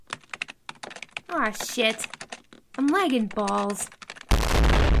Aw, shit. I'm lagging balls.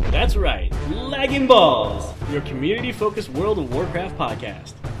 That's right, Lagging Balls, your community-focused World of Warcraft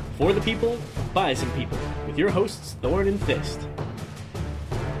podcast. For the people, by some people, with your hosts, Thorn and Fist.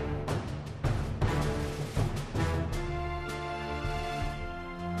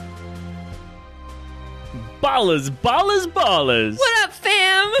 Ballers, ballers, ballers! What up,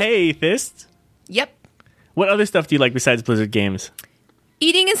 fam? Hey, Fist. Yep. What other stuff do you like besides Blizzard games?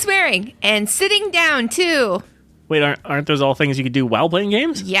 Eating and swearing, and sitting down, too. Wait, aren't those all things you could do while playing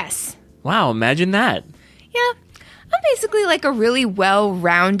games? Yes. Wow, imagine that. Yeah. I'm basically like a really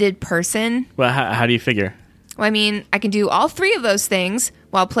well-rounded person. Well, how do you figure? Well, I mean, I can do all three of those things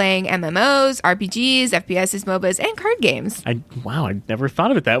while playing MMOs, RPGs, FPSs, MOBAs, and card games. Wow, I never thought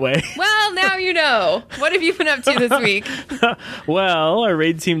of it that way. Well, now you know. What have you been up to this week? Well, our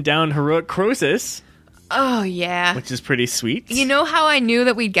raid team downed Heroic Croesus. Oh, yeah. Which is pretty sweet. You know how I knew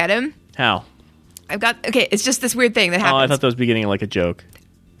that we'd get him? How? Okay, it's just this weird thing that happens. Oh, I thought that was beginning like a joke.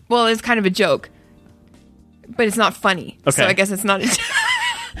 Well, it's kind of a joke. But it's not funny. Okay. So I guess it's not a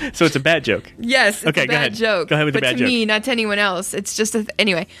joke. So it's a bad joke. Yes, it's okay, a bad joke. Go ahead with the bad But joke. to me, not to anyone else. It's just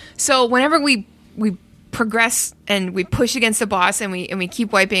anyway. So whenever we progress and we push against the boss and we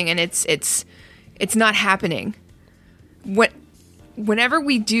keep wiping and it's not happening. Whenever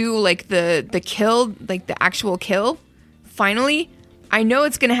we do like the kill, like the actual kill, finally, I know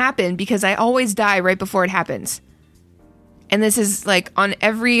it's gonna happen because I always die right before it happens. And this is like on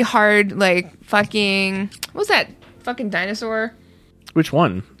every hard like fucking what was that fucking dinosaur? Which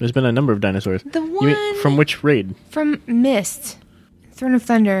one? There's been a number of dinosaurs. The You mean one from which raid? from Mist, Throne of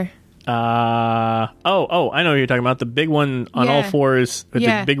Thunder. I know what you're talking about. The big one on all Yeah. fours with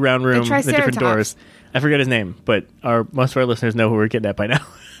Yeah. the big round room, The the different Triceratops. doors. I forget his name, but most of our listeners know who we're getting at by now.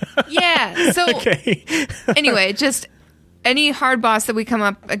 Yeah. So Okay. anyway, just any hard boss that we come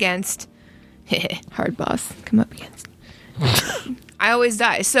up against, hard boss come up against. I always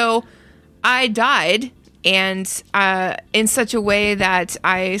die. So I died, and in such a way that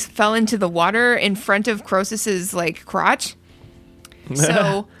I fell into the water in front of Croesus's like crotch.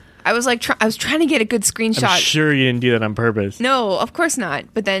 So I was like, I was trying to get a good screenshot. I'm sure you didn't do that on purpose. No, of course not.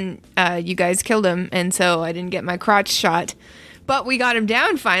 But then you guys killed him, and so I didn't get my crotch shot. But we got him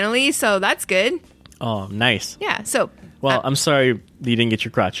down finally, so that's good. Oh, nice. Yeah, so... Well, I'm sorry that you didn't get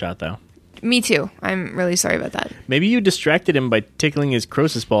your crotch shot, though. Me too. I'm really sorry about that. Maybe you distracted him by tickling his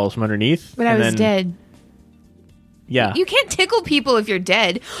Croesus balls from underneath. But I was dead. Yeah. You can't tickle people if you're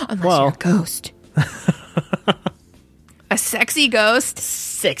dead, unless you're a ghost. A sexy ghost.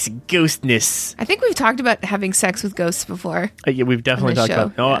 Sexy ghostness. I think we've talked about having sex with ghosts before. Yeah, we've definitely this talked show,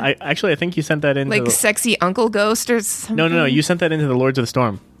 about. No, yeah. I think you sent that into Like sexy uncle ghost or something. No. You sent that into the Lords of the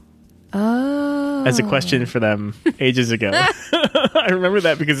Storm Oh. as a question for them ages ago. I remember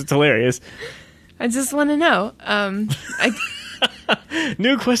that because it's hilarious. I just want to know.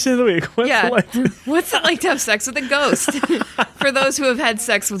 New question of the week. What's Yeah. it like? What's it like to have sex with a ghost? For those who have had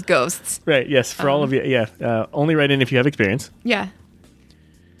sex with ghosts. Right. Yes. For all of you. Yeah. Only write in if you have experience. Yeah.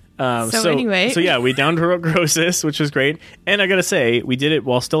 So anyway. So yeah, we downed Heroic Croesus, which was great. And I gotta say, we did it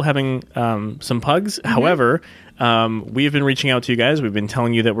while still having some pugs. Mm-hmm. However, we've been reaching out to you guys. We've been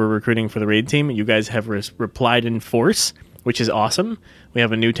telling you that we're recruiting for the raid team. You guys have replied in force, which is awesome. We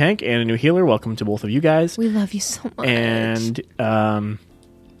have a new tank and a new healer. Welcome to both of you guys. We love you so much. And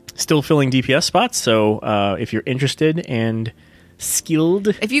still filling DPS spots. So if you're interested and skilled,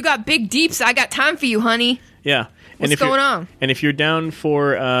 if you got big deeps, I got time for you, honey. yeah. What's going on? And if you're down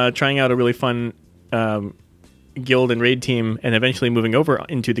for trying out a really fun guild and raid team and eventually moving over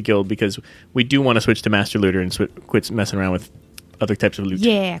into the guild, because we do want to switch to Master Looter and quit messing around with other types of loot.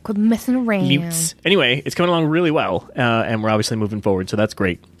 Yeah, quit messing around. Loots. Anyway, it's coming along really well, and we're obviously moving forward, so that's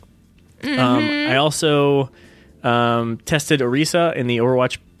great. I also tested Orisa in the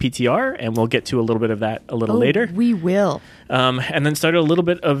Overwatch PTR, and we'll get to a little bit of that a little later. We will. And then started a little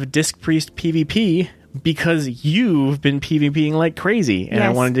bit of Disc Priest PvP, because you've been PvPing like crazy, and I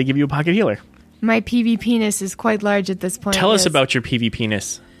Yes. wanted to give you a pocket healer. My PV penis is quite large at this point. Tell us yes. about your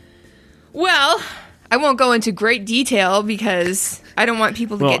PvPness. Well, I won't go into great detail because I don't want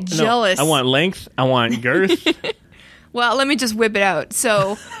people to get jealous. I want length. I want girth. Well, let me just whip it out.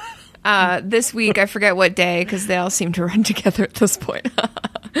 So, this week, I forget what day because they all seem to run together at this point.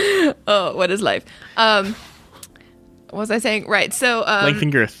 Oh, what is life? What was I saying? Right. So, Length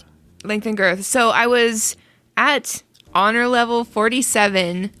and girth. length and girth. So I was at honor level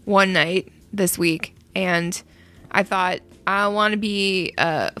 47 one night this week, and I thought I want to be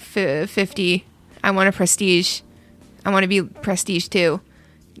 50. I want to prestige. I want to be prestige too.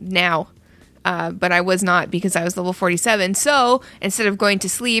 Now, but I was not because I was level 47. So instead of going to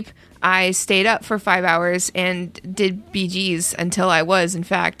sleep, I stayed up for 5 hours and did BGs until I was, in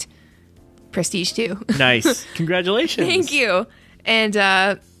fact, Prestige 2. Nice. Congratulations. Thank you. And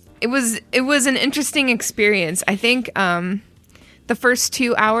it was an interesting experience. I think the first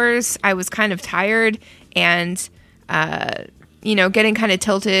 2 hours I was kind of tired and, getting kind of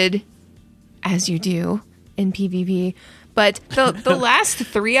tilted, as you do in PvP. But the last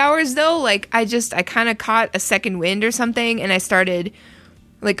 3 hours, though, like, I kind of caught a second wind or something, and I started,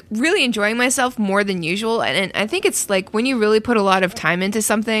 like, really enjoying myself more than usual. And I think it's, like, when you really put a lot of time into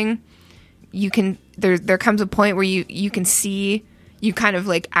something, you can, there comes a point where you can see, you kind of,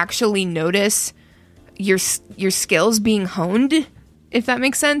 like, actually notice your skills being honed, if that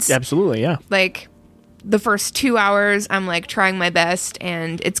makes sense. Absolutely, yeah. Like, the first 2 hours, I'm, like, trying my best,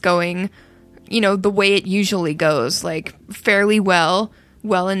 and it's going, the way it usually goes, like, fairly well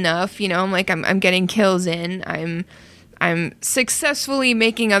enough. I'm like, I'm getting kills in. I'm successfully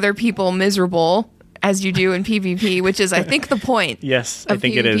making other people miserable, as you do in PvP, which is, I think, the point. Yes, I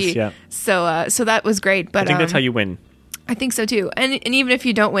think PvP. It is, yeah. So that was great. But I think that's how you win. I think so too. And even if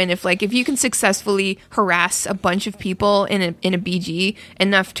you don't win, if you can successfully harass a bunch of people in a BG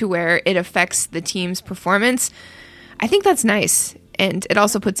enough to where it affects the team's performance, I think that's nice. And it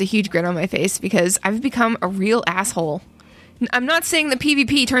also puts a huge grin on my face because I've become a real asshole. I'm not saying that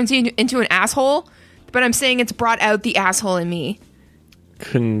PvP turns you into an asshole, but I'm saying it's brought out the asshole in me.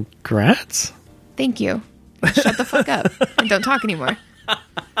 Congrats. Thank you. Shut the fuck up and don't talk anymore.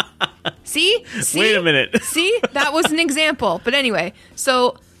 See? Wait a minute. See? That was an example. But anyway,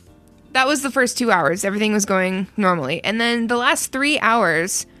 so that was the first 2 hours. Everything was going normally. And then the last 3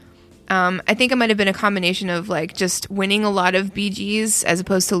 hours, I think it might have been a combination of, like, just winning a lot of BGs as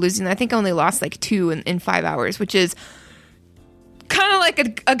opposed to losing. I think I only lost, like, 2 in 5 hours, which is kind of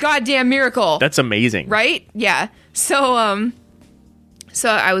like a goddamn miracle. That's amazing. Right? Yeah. So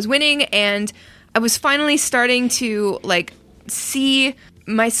I was winning, and I was finally starting to, like, see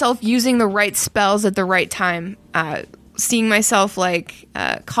myself using the right spells at the right time, seeing myself, like,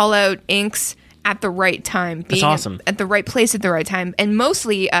 call out inks at the right time, being awesome. At the right place at the right time. And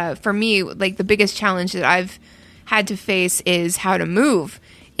mostly, for me, like, the biggest challenge that I've had to face is how to move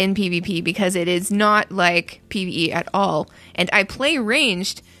in PvP, because it is not like PvE at all. And I play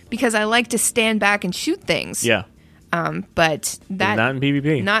ranged because I like to stand back and shoot things. Yeah. But that... Not in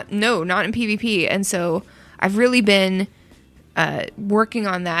PvP. Not in PvP. And so I've really been working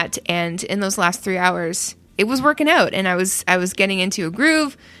on that, and in those last 3 hours, it was working out, and I was getting into a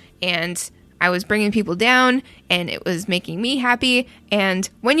groove, and I was bringing people down, and it was making me happy. And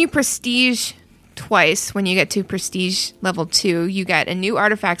when you prestige twice, when you get to prestige level 2, you get a new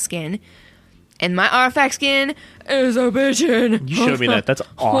artifact skin, and my artifact skin is a bitchin'. You showed me that. That's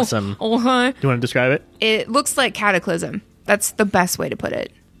awesome. Do you want to describe it? It looks like Cataclysm. That's the best way to put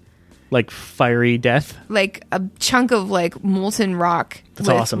it. Like fiery death? Like a chunk of, like, molten rock with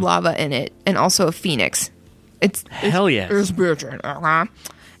awesome. Lava in it, and also a phoenix. Hell yes. It's bitchin'.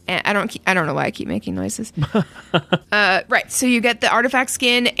 And I don't know why I keep making noises. Right, so you get the artifact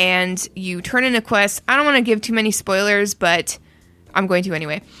skin, and you turn in a quest. I don't want to give too many spoilers, but I'm going to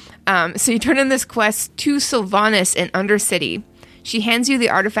anyway. So you turn in this quest to Sylvanas in Undercity. She hands you the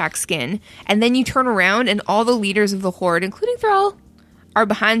artifact skin, and then you turn around, and all the leaders of the Horde, including Thrall, are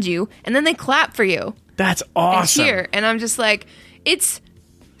behind you, and then they clap for you. That's awesome. And cheer. And I'm just like, it's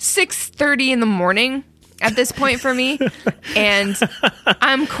 6:30 in the morning at this point for me, and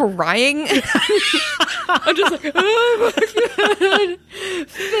I'm crying. I'm just like, oh my god,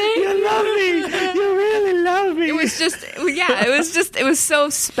 you love me. You really love me. It was so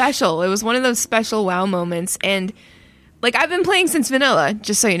special. It was one of those special wow moments, and, like, I've been playing since vanilla,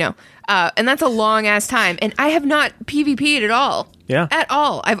 just so you know, and that's a long ass time, and I have not PvP'd at all. Yeah, at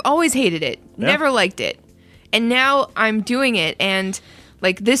all. I've always hated it. Yeah. Never liked it, and now I'm doing it, and,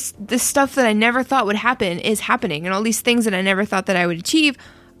 like, this stuff that I never thought would happen is happening, and all these things that I never thought that I would achieve,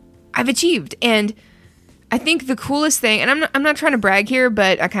 I've achieved. And I think the coolest thing, and I'm not trying to brag here,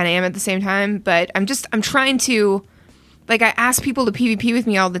 but I kind of am at the same time, but I'm trying to, like, I ask people to PvP with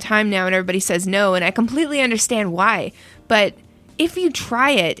me all the time now, and everybody says no, and I completely understand why. But if you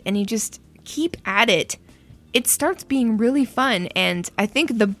try it and you just keep at it, it starts being really fun. And I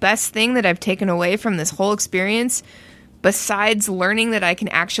think the best thing that I've taken away from this whole experience, besides learning that I can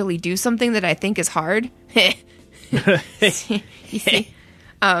actually do something that I think is hard,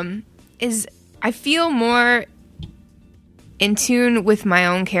 is I feel more in tune with my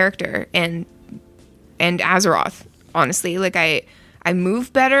own character and Azeroth, honestly. Like, I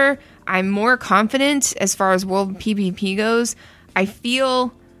move better. I'm more confident as far as world PvP goes. I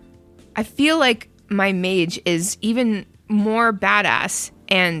feel I feel like my mage is even more badass,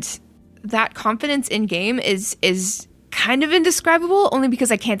 and that confidence in game is kind of indescribable only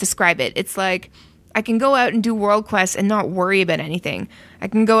because I can't describe it. It's like I can go out and do world quests and not worry about anything. I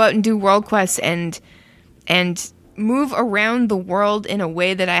can go out and do world quests and move around the world in a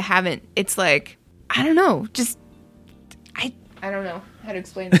way that I haven't. It's like, I don't know, just I don't know how to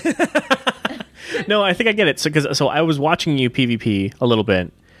explain it. No, I think I get it. So I was watching you PvP a little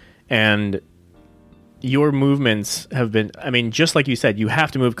bit, and your movements have been, I mean, just like you said, you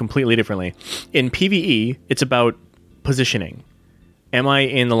have to move completely differently. In PvE, it's about positioning. Am I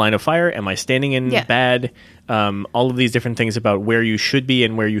in the line of fire? Am I standing in bad? All of these different things about where you should be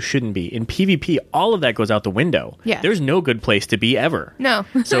and where you shouldn't be. In PvP, all of that goes out the window. Yeah. There's no good place to be ever. No.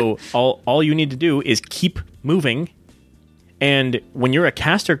 So all you need to do is keep moving. And when you're a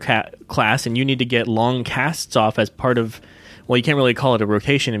caster class and you need to get long casts off as part of, well, you can't really call it a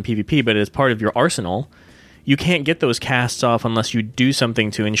rotation in PvP, but as part of your arsenal, you can't get those casts off unless you do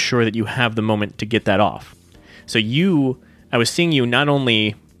something to ensure that you have the moment to get that off. So I was seeing you not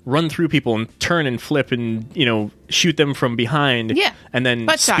only run through people and turn and flip and, shoot them from behind, and then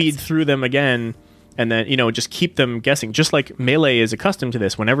speed through them again, and then, just keep them guessing. Just like Melee is accustomed to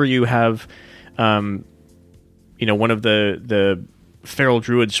this. Whenever you have, one of the feral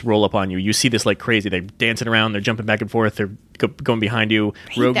druids roll up on you, you see this like crazy. They're dancing around, they're jumping back and forth, they're going behind you.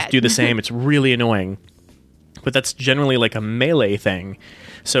 Rogues do the same. It's really annoying. But that's generally like a melee thing.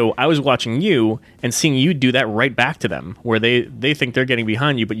 So I was watching you and seeing you do that right back to them, where they think they're getting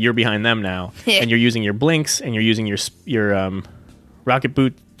behind you, but you're behind them now, and you're using your blinks and you're using your rocket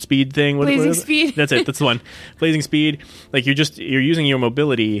boot speed thing. Blazing speed. That's it. That's the one. Blazing speed. Like you're using your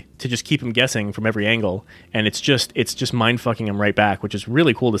mobility to just keep them guessing from every angle, and it's just mind fucking them right back, which is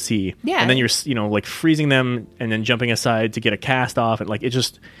really cool to see. Yeah. And then you're like freezing them and then jumping aside to get a cast off, and like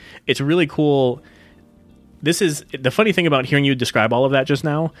it's really cool. This is the funny thing about hearing you describe all of that just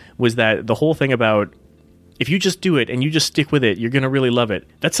now, was that the whole thing about if you just do it and you just stick with it, you're going to really love it.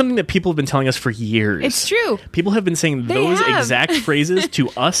 That's something that people have been telling us for years. It's true. People have been saying those exact phrases to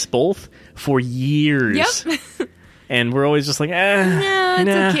us both for years. Yep. And we're always just like, no,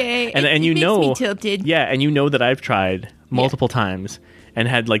 it's okay. And it you makes know, me tilted. Yeah, and you know that I've tried multiple times and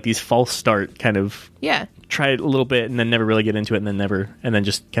had like these false start kind of try it a little bit and then never really get into it and then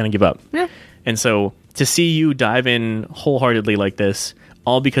just kind of give up. Yeah. And so to see you dive in wholeheartedly like this,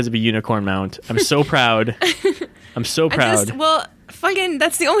 all because of a unicorn mount, I'm so proud. I'm so proud.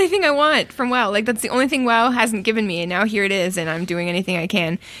 That's the only thing I want from WoW. Like, that's the only thing WoW hasn't given me, and now here it is, and I'm doing anything I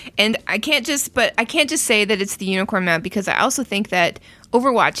can. And I can't just say that it's the unicorn mount, because I also think that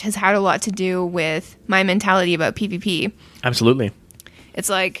Overwatch has had a lot to do with my mentality about PvP. Absolutely. It's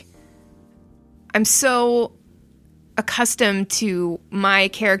like, I'm so accustomed to my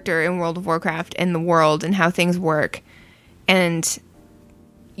character in World of Warcraft and the world and how things work, and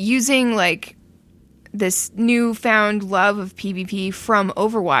using like this newfound love of PvP from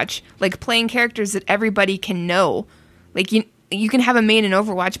Overwatch, like playing characters that everybody can know. Like you can have a main in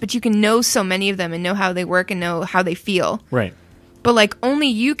Overwatch, but you can know so many of them and know how they work and know how they feel. Right. But like only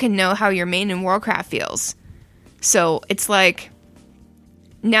you can know how your main in Warcraft feels. So it's like,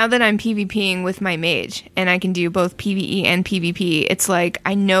 now that I'm PvPing with my mage and I can do both PvE and PvP, it's like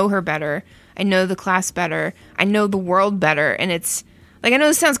I know her better. I know the class better. I know the world better. And it's like, I know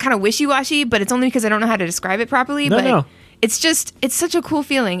this sounds kind of wishy-washy, but it's only because I don't know how to describe it properly. No. It's such a cool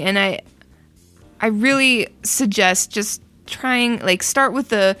feeling. And I really suggest just trying, like, start with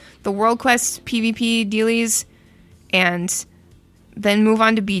the World Quest PvP dealies and then move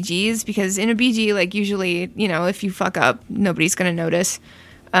on to BGs, because in a BG, like, usually, if you fuck up, nobody's going to notice.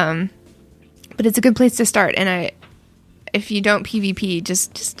 But it's a good place to start. And if you don't PvP,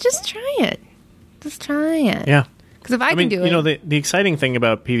 just try it. Just try it. Yeah. Because if I can do it. The exciting thing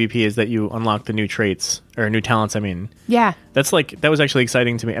about PvP is that you unlock the new traits, or new talents, Yeah. That was actually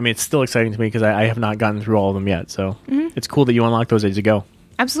exciting to me. It's still exciting to me because I have not gotten through all of them yet. So it's cool that you unlock those as you go.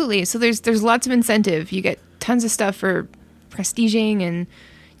 Absolutely. So there's lots of incentive. You get tons of stuff for prestiging, and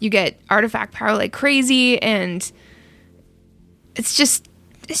you get artifact power like crazy, and it's just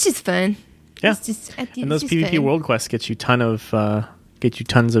fun. Yeah. And those PvP fun. World quests get you tons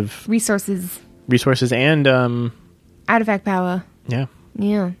of resources and artifact power. Yeah.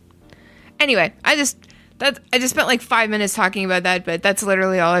 Anyway, I just spent like 5 minutes talking about that, but that's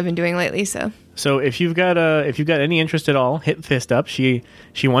literally all I've been doing lately. So if you've got any interest at all, hit Fist up. She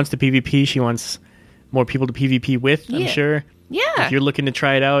wants to PvP. She wants more people to PvP with. I'm sure. Yeah. If you're looking to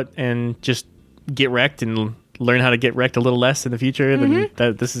try it out and just get wrecked and learn how to get wrecked a little less in the future, then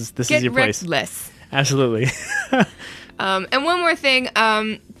this is your place. Get wrecked less. Absolutely. And one more thing.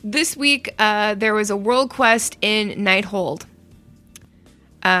 This week, there was a world quest in Nighthold,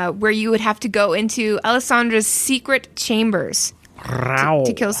 where you would have to go into Alessandra's secret chambers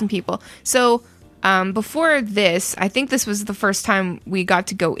to kill some people. So, before this, I think this was the first time we got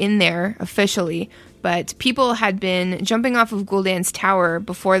to go in there officially, but people had been jumping off of Gul'dan's tower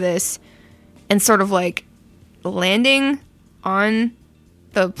before this and sort of like landing on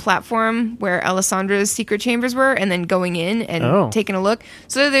the platform where Alessandra's secret chambers were and then going in and taking a look.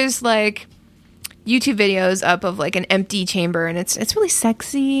 So there's like YouTube videos up of like an empty chamber, and it's really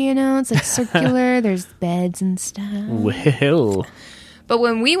sexy, you know, it's like circular. There's beds and stuff. Well. But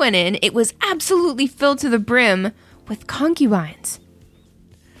when we went in, it was absolutely filled to the brim with concubines.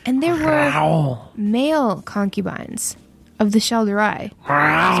 And there were male concubines of the Shal'Dorei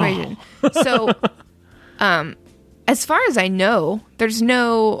persuasion. So, as far as I know, there's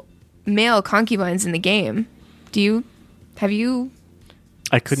no male concubines in the game. Have you?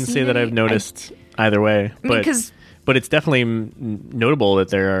 I couldn't say that I've noticed either way. But it's definitely notable that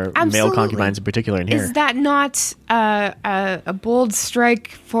there are male concubines in particular in here. Is that not a bold strike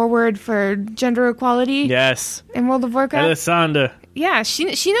forward for gender equality? Yes. In World of Warcraft? Alessandra. Yeah, she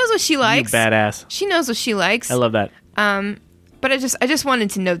knows what she likes. You badass. She knows what she likes. I love that. But I just wanted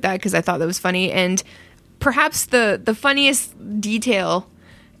to note that because I thought that was funny. And perhaps the funniest detail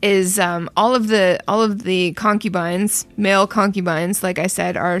is all of the concubines, male concubines, like I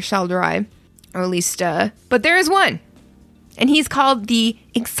said, are Shal'Dorei. Or at least, but there is one. And he's called the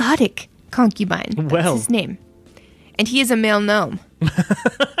Exotic Concubine. That's his name. And he is a male gnome.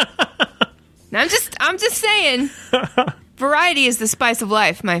 Now, I'm just saying, variety is the spice of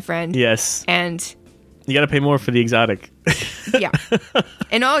life, my friend. Yes. And you got to pay more for the exotic. Yeah.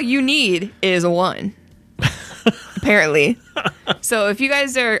 And all you need is one. Apparently. So if you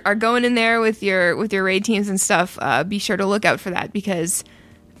guys are going in there with your raid teams and stuff, be sure to look out for that, because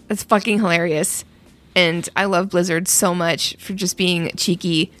it's fucking hilarious. And I love Blizzard so much for just being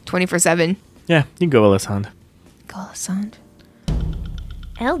cheeky 24/7. Yeah, you can go, Alessandra. Go, Alessandra.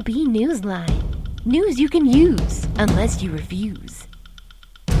 LB Newsline. News you can use, unless you refuse.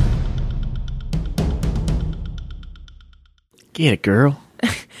 Get it, girl.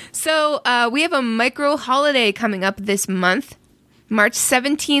 So we have a micro holiday coming up this month, March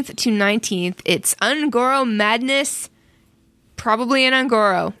 17th to 19th. It's Un'Goro Madness. Probably an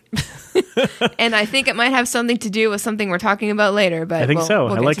Un'Goro. And I think it might have something to do with something we're talking about later. But I think so.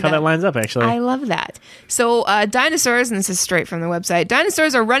 We'll I like how that lines up, actually. I love that. So dinosaurs, and this is straight from the website,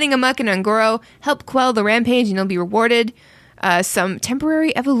 dinosaurs are running amok in Un'Goro. Help quell the rampage and you'll be rewarded some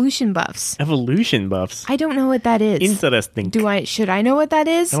temporary evolution buffs. Evolution buffs? I don't know what that is. Interesting. Should I know what that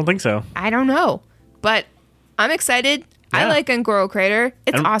is? I don't think so. I don't know. But I'm excited. Yeah. I like Un'Goro Crater.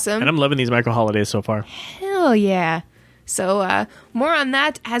 It's awesome. And I'm loving these micro holidays so far. Hell yeah. So more on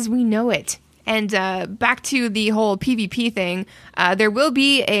that as we know it. And back to the whole PvP thing, there will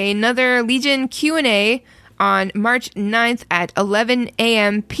be another Legion Q&A on March 9th at 11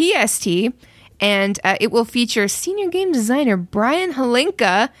 a.m. PST, and it will feature senior game designer Brian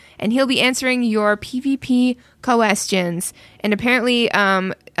Halinka, and he'll be answering your PvP questions. And apparently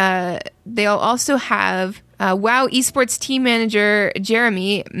they'll also have WoW esports team manager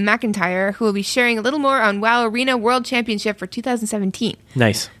Jeremy McIntyre, who will be sharing a little more on WoW Arena World Championship for 2017.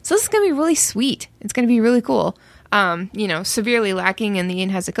 Nice. So this is going to be really sweet. It's going to be really cool. Severely lacking in the In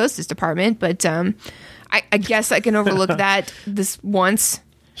Hazakostas department, but I guess I can overlook that this once.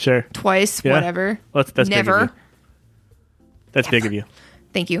 Sure. Twice, yeah. Whatever. Well, that's never. Big of you. That's big of you.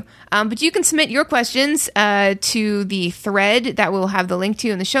 Thank you. But you can submit your questions to the thread that we'll have the link to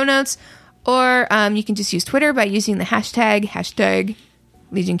in the show notes, or you can just use Twitter by using the hashtag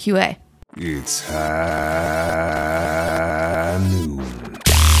LegionQA. It's high noon.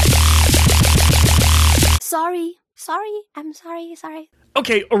 Sorry. I'm sorry.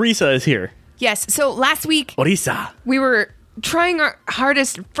 Okay, Orisa is here. Yes. So last week, Orisa, we were trying our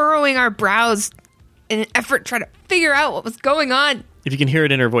hardest, furrowing our brows in an effort to try to figure out what was going on. If you can hear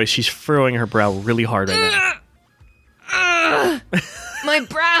it in her voice, she's furrowing her brow really hard right now. My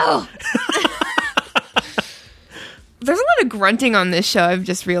brow. There's a lot of grunting on this show, I've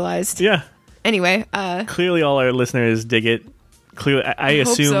just realized. Yeah. Anyway. Clearly all our listeners dig it. Clearly, I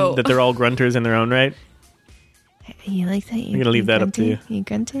assume that they're all grunters in their own right. You like that? I'm going to leave that up to you. You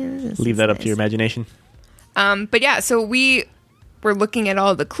grunted? Leave that up to your imagination. But yeah, so we were looking at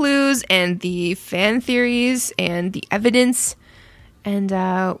all the clues and the fan theories and the evidence. And,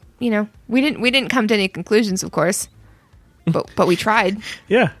 we didn't come to any conclusions, of course. But we tried.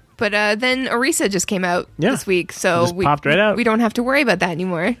 Yeah. But then Orisa just came out this week, so Just popped right out. We don't have to worry about that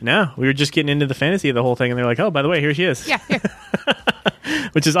anymore. No, we were just getting into the fantasy of the whole thing, and they're like, "Oh, by the way, here she is." Yeah. Here.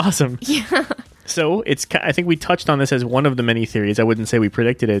 Which is awesome. Yeah. So I think we touched on this as one of the many theories. I wouldn't say we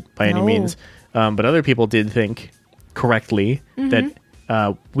predicted it by any No. means, but other people did think correctly that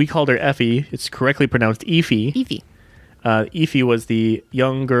we called her Effie. It's correctly pronounced Efi. Eevee. Efi was the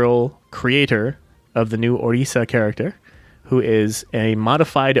young girl creator of the new Orisa character, who is a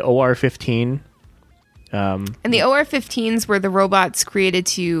modified OR-15. And the OR-15s were the robots created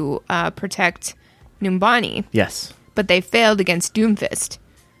to protect Numbani, Yes, but they failed against Doomfist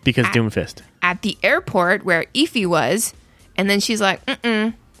because Doomfist. at the airport where Efi was, and then she's like,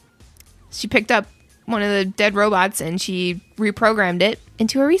 She picked up one of the dead robots and she reprogrammed it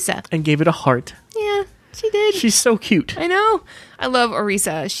into Orisa. And gave it a heart. Yeah, she did. She's so cute. I know. I love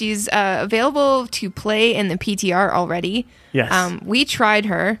Orisa. She's available to play in the PTR already. Yes. We tried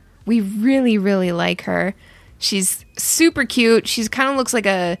her. We really, really like her. She's super cute. She's kind of looks like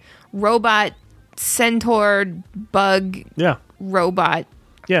a robot centaur bug Yeah. robot.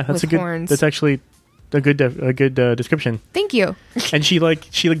 Yeah, that's With a good. horns. That's actually a good description. Thank you. And she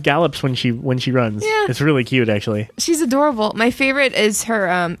gallops when she runs. Yeah. It's really cute, actually. She's adorable. My favorite is her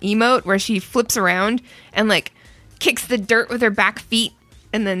emote where she flips around and like kicks the dirt with her back feet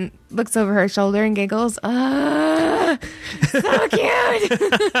and then looks over her shoulder and giggles. So cute.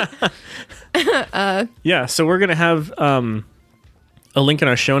 Yeah, so we're gonna have a link in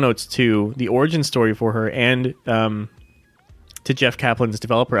our show notes to the origin story for her and to Jeff Kaplan's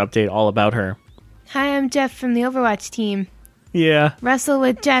developer update all about her. Hi, I'm Jeff from the Overwatch team. Yeah. Wrestle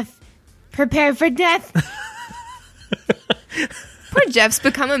with Jeff. Prepare for death. Poor Jeff's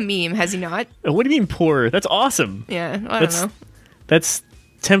become a meme, has he not? What do you mean poor? That's awesome. Yeah, I That's don't know. that's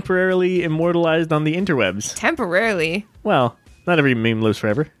temporarily immortalized on the interwebs. Temporarily. Well, not every meme lives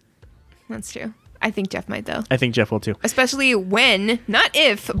forever. That's true. I think Jeff might, though. I think Jeff will too. Especially when, not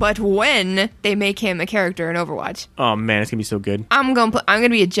if, but when they make him a character in Overwatch. Oh man, it's gonna be so good. I'm gonna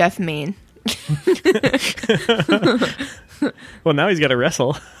be a Jeff main. Well, now he's got to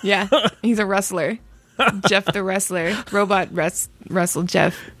wrestle. Yeah, he's a wrestler. Jeff the wrestler. Robot wrestle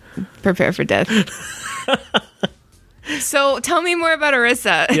Jeff. Prepare for death. So tell me more about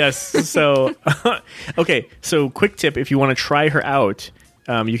Orisa. Yes. So, okay. So, quick tip: if you want to try her out,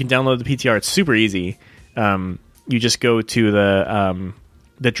 you can download the PTR. It's super easy. You just go to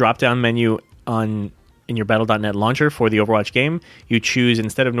the drop-down menu in your Battle.net launcher for the Overwatch game. You choose,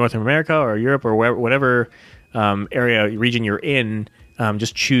 instead of North America or Europe or whatever region you're in,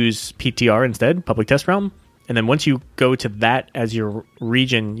 just choose PTR instead, Public Test Realm. And then once you go to that as your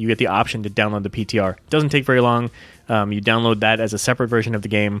region, you get the option to download the PTR. It doesn't take very long. You download that as a separate version of the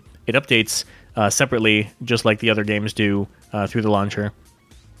game. It updates separately, just like the other games do through the launcher.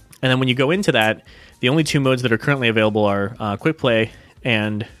 And then when you go into that, the only two modes that are currently available are Quick Play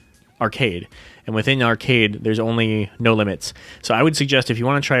and Arcade. And within Arcade, there's only No Limits. So I would suggest if you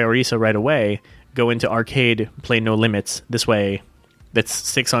want to try Orisa right away, go into Arcade, play No Limits. This way, that's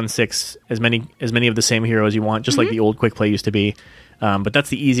 6-on-6, as many of the same heroes you want, just like the old Quick Play used to be. But that's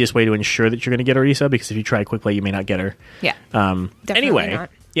the easiest way to ensure that you're going to get Orisa, because if you try Quick Play, you may not get her. Yeah. Definitely Anyway, not.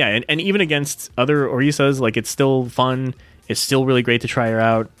 yeah, and even against other Orisas, like, it's still fun. It's still really great to try her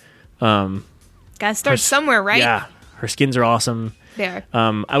out. Gotta start somewhere, right? Yeah, her skins are awesome. There.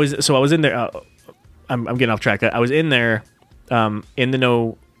 I was in there. I'm getting off track. I was in there in the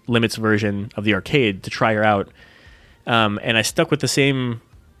No Limits version of the Arcade to try her out, and I stuck with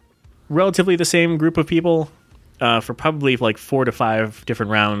relatively the same group of people for probably like 4 to 5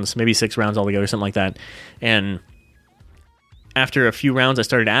 different rounds, maybe 6 rounds altogether, something like that. And after a few rounds, I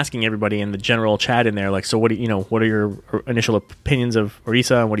started asking everybody in the general chat in there, like, so what are your initial opinions of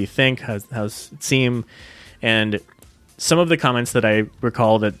Orisa, and what do you think? How's it seem? And some of the comments that I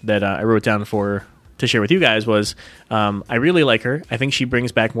recall that I wrote down to share with you guys was, I really like her. I think she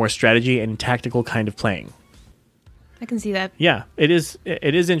brings back more strategy and tactical kind of playing. I can see that. Yeah, it is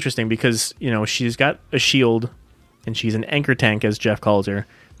interesting because, she's got a shield and she's an anchor tank, as Jeff calls her,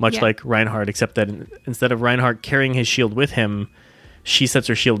 much like Reinhardt, except that instead of Reinhardt carrying his shield with him, she sets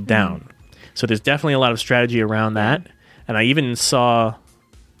her shield down. So there's definitely a lot of strategy around that. And I even saw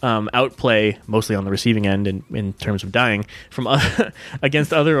outplay, mostly on the receiving end in terms of dying, from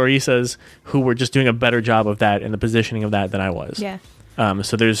against other Orisas who were just doing a better job of that and the positioning of that than I was. Yeah.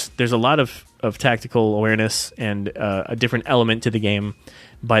 So there's a lot of tactical awareness and a different element to the game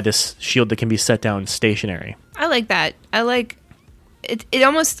by this shield that can be set down stationary. I like that. I like it. It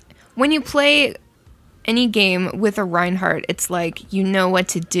almost, when you play any game with a Reinhardt, it's like you know what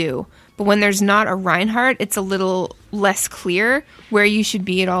to do. But when there's not a Reinhardt, it's a little less clear where you should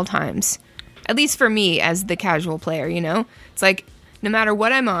be at all times. At least for me as the casual player, you know? It's like, no matter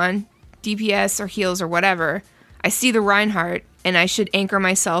what I'm on, DPS or heals or whatever, I see the Reinhardt and I should anchor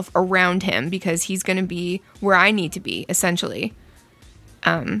myself around him because he's going to be where I need to be, essentially.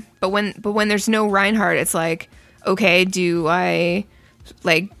 But when there's no Reinhardt, it's like, okay, do I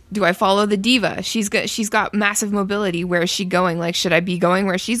follow the D.Va? She's got massive mobility. Where is she going? Like, should I be going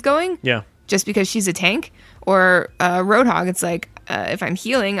where she's going? Yeah. Just because she's a tank? Or Roadhog, it's like, if I'm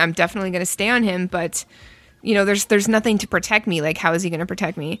healing, I'm definitely going to stay on him, but, you know, there's nothing to protect me. Like, how is he going to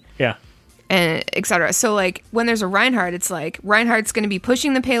protect me? Yeah. And etc. So, like, when there's a Reinhardt, it's like, Reinhardt's going to be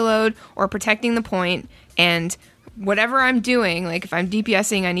pushing the payload or protecting the point, and whatever I'm doing, like, if I'm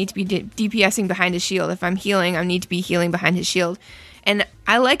DPSing, I need to be DPSing behind his shield. If I'm healing, I need to be healing behind his shield. And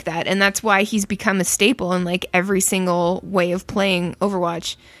I like that, and that's why he's become a staple in, like, every single way of playing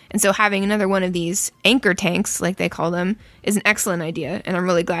Overwatch. And so having another one of these anchor tanks, like they call them, is an excellent idea, and I'm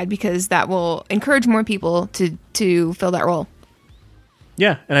really glad because that will encourage more people to fill that role.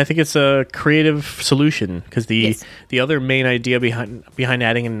 Yeah, and I think it's a creative solution because Yes. the other main idea behind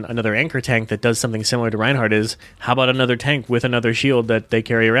adding another anchor tank that does something similar to Reinhardt is, how about another tank with another shield that they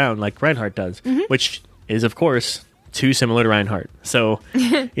carry around like Reinhardt does, which is, of course, too similar to Reinhardt. So,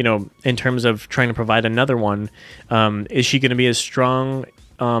 you know, in terms of trying to provide another one, is she going to be as strong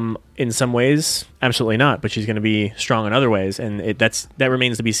in some ways? Absolutely not, but she's going to be strong in other ways, and that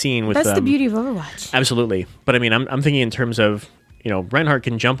remains to be seen. With That's the beauty of Overwatch. Absolutely, but I mean, I'm thinking in terms of, you know, Reinhardt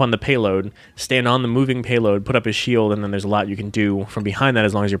can jump on the payload, stand on the moving payload, put up his shield, and then there's a lot you can do from behind that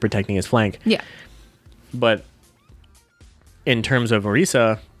as long as you're protecting his flank. Yeah. But in terms of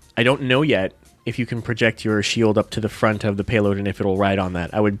Orisa, I don't know yet if you can project your shield up to the front of the payload and if it'll ride on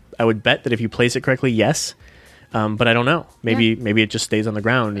that. I would bet that if you place it correctly, yes. But I don't know. Maybe it just stays on the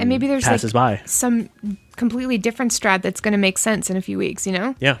ground and maybe there's passes like by. some completely different strat that's going to make sense in a few weeks, you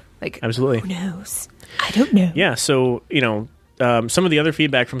know? Yeah, Like, absolutely. who knows? I don't know. Yeah, so, you know, some of the other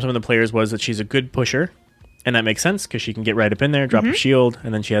feedback from some of the players was that she's a good pusher, and that makes sense because she can get right up in there, drop her shield,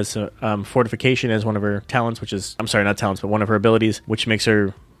 and then she has fortification as one of her talents, which is, I'm sorry, not talents, but one of her abilities, which makes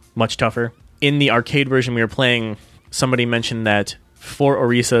her much tougher. In the arcade version we were playing, somebody mentioned that 4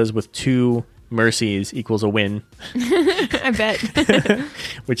 Orisas with 2 Mercies equals a win. I bet.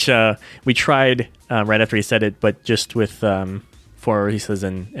 Which we tried right after he said it, but just with 4 Orisas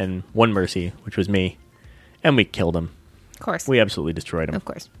and 1 Mercy, which was me, and we killed him. Of course. We absolutely destroyed him. Of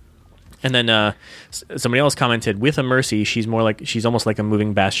course. And then somebody else commented, with a Mercy, she's almost like a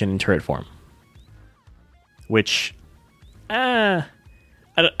moving Bastion in turret form. Which, I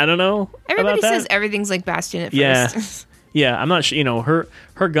don't know. Everybody about that. says everything's like Bastion at Yeah. first. Yeah, I'm not sure. You know, her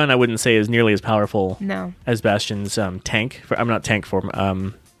gun, I wouldn't say is nearly as powerful No. as Bastion's tank. I'm not tank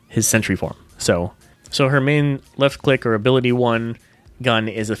form. His sentry form. So her main left click or ability 1 gun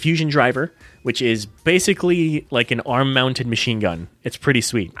is a fusion driver, which is basically like an arm mounted machine gun. It's pretty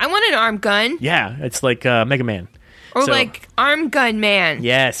sweet. I want an arm gun. Yeah, it's like Mega Man. Or So- like arm gun man.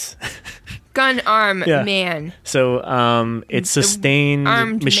 Yes. Gun arm Yeah. man. So it's sustained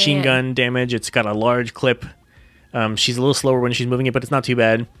armed machine man. gun damage. It's got a large clip. She's a little slower when she's moving it, but it's not too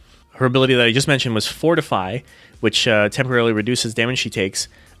bad. Her ability that I just mentioned was Fortify, which temporarily reduces damage she takes.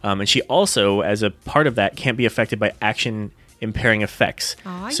 And she also, as a part of that, can't be affected by action impairing effects.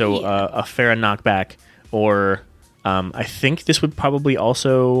 Aw, So yeah. a Pharah knockback, or I think this would probably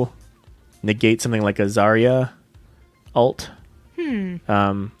also negate something like a Zarya ult.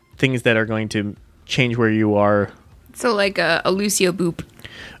 Things that are going to change where you are. So like a Lucio boop.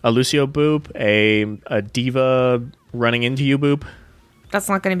 A Lucio boop, a D.Va running into you boop. That's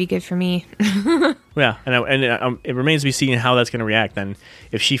not going to be good for me. Yeah, and it remains to be seen how that's going to react. Then,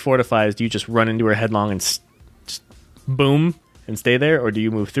 if she fortifies, do you just run into her headlong and just boom and stay there, or do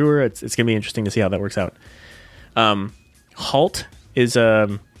you move through her? It's going to be interesting to see how that works out. Halt is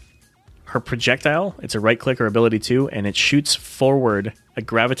her projectile. It's a right click or ability 2, and it shoots forward a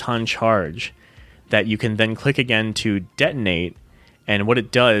graviton charge that you can then click again to detonate. And what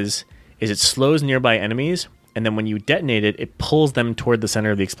it does is it slows nearby enemies, and then when you detonate it, it pulls them toward the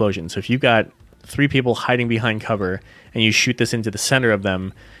center of the explosion. So if you've got 3 people hiding behind cover and you shoot this into the center of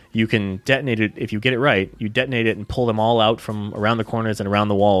them, you can detonate it. If you get it right, you detonate it and pull them all out from around the corners and around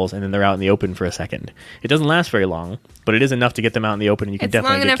the walls, and then they're out in the open for a second. It doesn't last very long, but it is enough to get them out in the open, and you can It's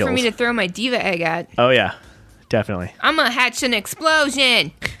definitely long get enough kills. for me to throw my D.Va egg at. Oh yeah, definitely. I'm going to hatch an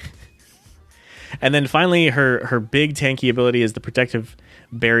explosion. And then finally, her big tanky ability is the protective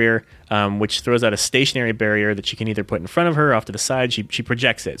barrier, which throws out a stationary barrier that she can either put in front of her or off to the side. She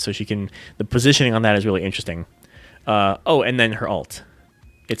projects it, so she can. The positioning on that is really interesting. And then her ult.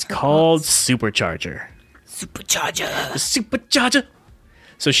 It's called Supercharger. Supercharger. The Supercharger.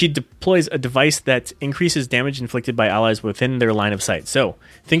 So she deploys a device that increases damage inflicted by allies within their line of sight. So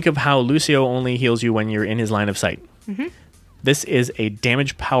think of how Lucio only heals you when you're in his line of sight. Mm-hmm. This is a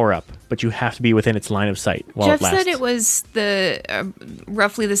damage power-up, but you have to be within its line of sight while Jeff it lasts. said it was the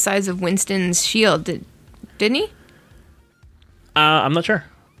roughly the size of Winston's shield, didn't he? I'm not sure.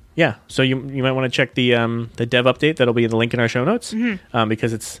 Yeah, so you might want to check the dev update. That'll be the link in our show notes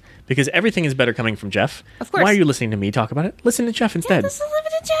because everything is better coming from Jeff. Of course. Why are you listening to me talk about it? Listen to Jeff instead. This is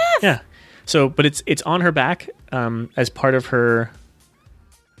limited Jeff. Yeah. So, but it's on her back as part of her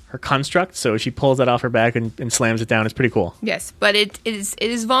construct. So she pulls that off her back and slams it down. It's pretty cool. Yes, but it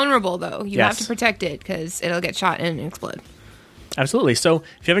is vulnerable though. You have Yes. to protect it because it'll get shot and explode. Absolutely. So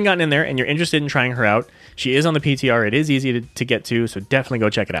if you haven't gotten in there and you're interested in trying her out, she is on the PTR. It is easy to get to, so definitely go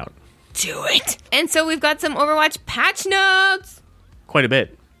check it out. Do it. And so we've got some Overwatch patch notes. Quite a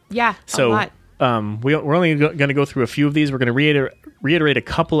bit. Yeah, So a lot. we're only going to go through a few of these. We're going to reiterate a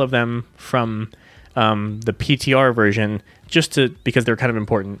couple of them from the PTR version, because they're kind of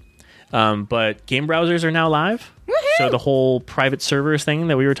important. But game browsers are now live. Woohoo! So the whole private servers thing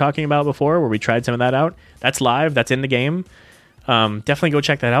that we were talking about before, where we tried some of that out, that's live. That's in the game. Definitely go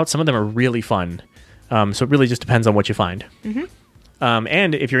check that out. Some of them are really fun. So it really just depends on what you find. Mm-hmm.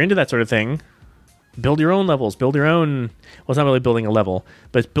 And if you're into that sort of thing, build your own levels. Build your own. Well, it's not really building a level,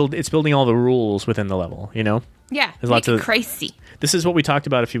 but it's building all the rules within the level. You know. Yeah, There's lots make it of- crazy. This is what we talked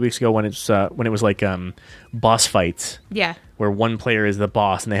about a few weeks ago when it was like boss fights. Yeah. Where one player is the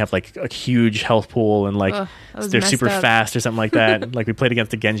boss and they have like a huge health pool and like Ugh, that was they're messed super up. fast or something like that. Like we played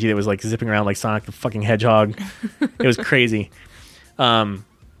against a Genji that was like zipping around like Sonic the fucking Hedgehog. It was crazy. And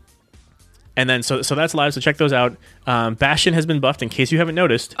then so that's live. So check those out. Bastion has been buffed. In case you haven't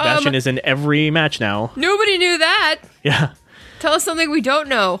noticed, Bastion is in every match now. Nobody knew that. Yeah. Tell us something we don't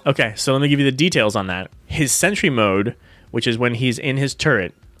know. Okay, so let me give you the details on that. His sentry mode, which is when he's in his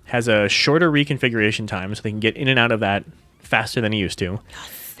turret, has a shorter reconfiguration time, so they can get in and out of that faster than he used to.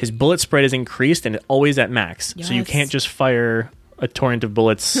 His bullet spread is increased and always at max, so you Yes. can't just fire a torrent of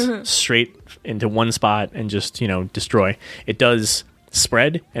bullets straight into one spot and just destroy. It does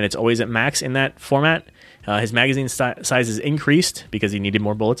spread, and it's always at max in that format. His magazine size is increased because he needed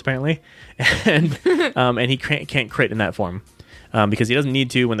more bullets apparently, and he can't crit in that form. Because he doesn't need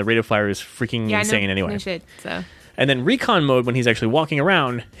to when the rate of fire is freaking insane anyway. No shit, so. And then recon mode, when he's actually walking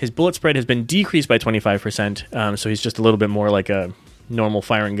around, his bullet spread has been decreased by 25%. So he's just a little bit more like a normal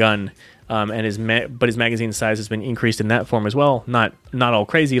firing gun. And his magazine size has been increased in that form as well. Not all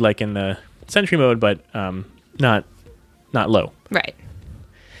crazy like in the sentry mode, but not low. Right.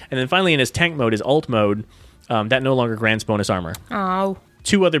 And then finally in his tank mode, his ult mode, that no longer grants bonus armor. Oh.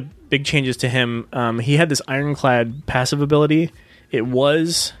 Two other big changes to him. He had this ironclad passive ability. It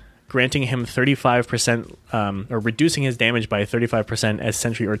was granting him 35%, or reducing his damage by 35% as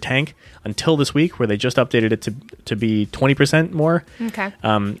sentry or tank until this week, where they just updated it to be 20% more. Okay.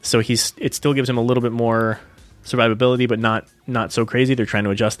 So it still gives him a little bit more survivability, but not so crazy. They're trying to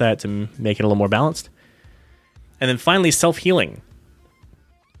adjust that to make it a little more balanced. And then finally, self-healing.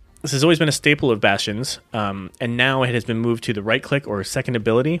 This has always been a staple of Bastion's, and now it has been moved to the right click or second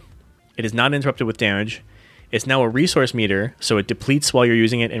ability. It is not interrupted with damage. It's now a resource meter, so it depletes while you're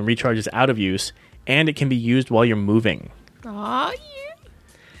using it and recharges out of use, and it can be used while you're moving. Aw, yeah.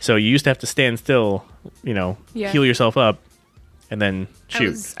 So you used to have to stand still, heal yourself up, and then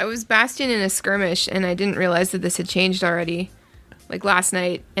shoot. I was Bastion in a skirmish, and I didn't realize that this had changed already. Like last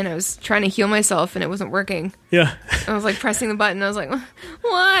night, and I was trying to heal myself, and it wasn't working. Yeah. I was like pressing the button. I was like,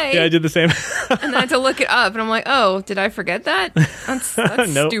 why? Yeah, I did the same. And I had to look it up, and I'm like, oh, did I forget that? That's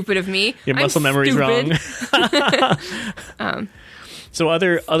Nope. stupid of me. Your I'm muscle memory's stupid. wrong. So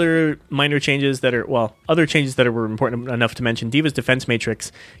other minor changes other changes that were important enough to mention. Diva's defense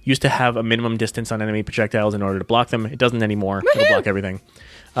matrix used to have a minimum distance on enemy projectiles in order to block them. It doesn't anymore. It'll block everything.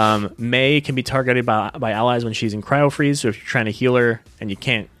 May can be targeted by allies when she's in cryo freeze. So if you're trying to heal her and you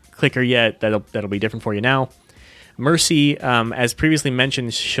can't click her yet, that'll be different for you now. Mercy, as previously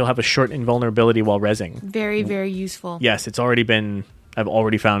mentioned, she'll have a short invulnerability while rezzing. Very, very useful. Yes, I've already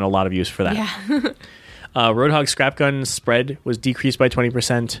found a lot of use for that. Yeah. Roadhog scrap gun spread was decreased by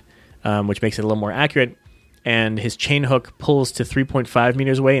 20%, which makes it a little more accurate. And his chain hook pulls to 3.5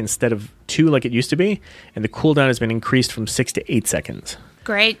 meters away instead of 2 like it used to be. And the cooldown has been increased from 6 to 8 seconds.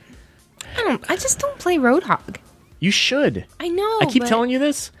 Great. I just don't play Roadhog. You should. I know. I keep telling you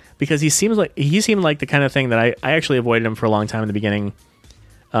this because he seemed like the kind of thing that I actually avoided him for a long time in the beginning.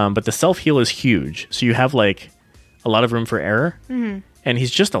 But the self heal is huge, so you have like a lot of room for error. Mm-hmm. and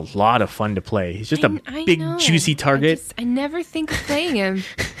he's just a lot of fun to play. He's just a I big, know. juicy target. I never think of playing him.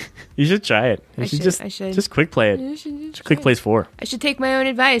 You should try it. You I should. just quick play it. I should Quick plays 4. I should take my own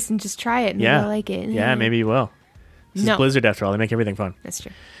advice and just try it. Maybe Yeah. I'll like it. Yeah, maybe you will. This No. is Blizzard after all. They make everything fun. That's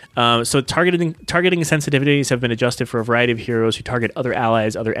true. So targeting sensitivities have been adjusted for a variety of heroes who target other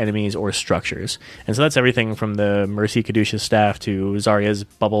allies, other enemies, or structures. And so that's everything from the Mercy Caduceus staff to Zarya's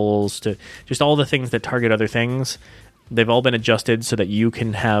bubbles to just all the things that target other things. They've all been adjusted so that you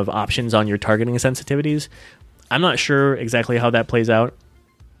can have options on your targeting sensitivities. I'm not sure exactly how that plays out.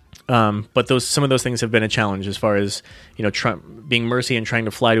 But some of those things have been a challenge as far as, being Mercy and trying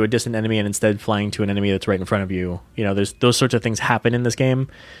to fly to a distant enemy and instead flying to an enemy that's right in front of you. There's those sorts of things happen in this game.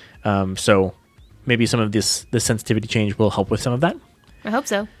 So maybe some of this sensitivity change will help with some of that. I hope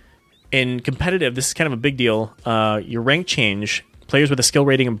so. In competitive, this is kind of a big deal. Your rank change, players with a skill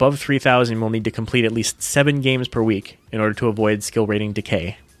rating above 3,000 will need to complete at least 7 games per week in order to avoid skill rating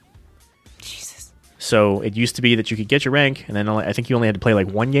decay. Jesus. So it used to be that you could get your rank, and then I think you only had to play like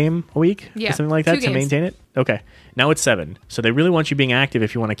 1 game a week Yeah, or something like that 2 to games. maintain it. Okay. Now it's 7. So they really want you being active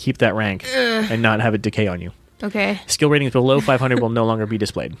if you want to keep that rank and not have it decay on you. Okay. Skill ratings below 500 will no longer be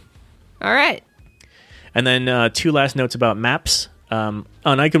displayed. All right. And then 2 last notes about maps. On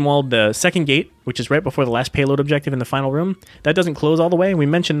Eichenwald, the second gate, which is right before the last payload objective in the final room, that doesn't close all the way. We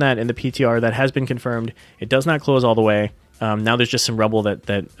mentioned that in the PTR. That has been confirmed. It does not close all the way. Now there's just some rubble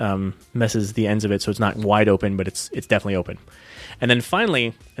that messes the ends of it, so it's not wide open, but it's definitely open. And then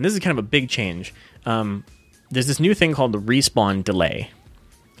finally, and this is kind of a big change, there's this new thing called the respawn delay.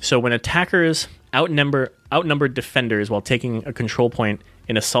 So when attackers outnumber defenders while taking a control point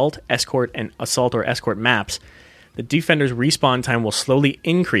in assault, escort, and assault or escort maps, the defender's respawn time will slowly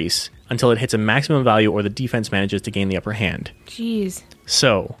increase until it hits a maximum value or the defense manages to gain the upper hand. Jeez.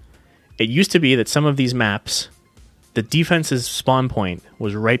 So, it used to be that some of these maps, the defense's spawn point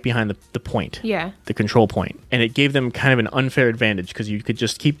was right behind the point. Yeah. The control point. And it gave them kind of an unfair advantage because you could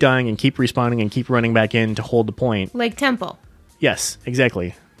just keep dying and keep respawning and keep running back in to hold the point. Like Temple. Yes,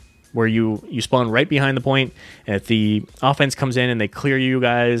 exactly. Where you spawn right behind the point, and if the offense comes in and they clear you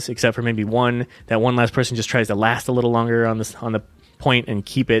guys, except for maybe one, that one last person just tries to last a little longer on the point and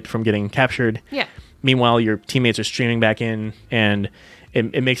keep it from getting captured. Yeah. Meanwhile, your teammates are streaming back in, and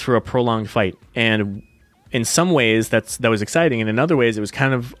it makes for a prolonged fight. And in some ways, that was exciting, and in other ways, it was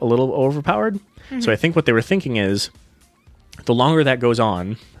kind of a little overpowered. Mm-hmm. So I think what they were thinking is, the longer that goes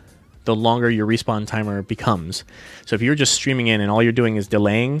on, the longer your respawn timer becomes. So if you're just streaming in and all you're doing is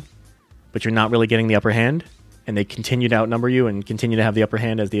delaying, but you're not really getting the upper hand, and they continue to outnumber you and continue to have the upper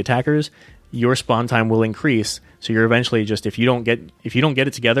hand as the attackers, your spawn time will increase. So you're eventually just, if you don't get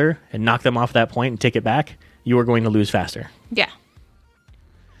it together and knock them off that point and take it back, you are going to lose faster. Yeah.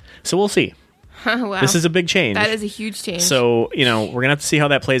 So we'll see. Wow. This is a big change. That is a huge change. So, we're going to have to see how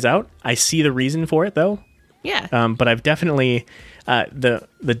that plays out. I see the reason for it, though. Yeah. But I've definitely...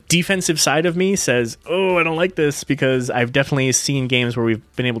 the defensive side of me says, oh, I don't like this, because I've definitely seen games where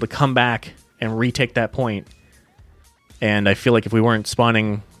we've been able to come back and retake that point. And I feel like if we weren't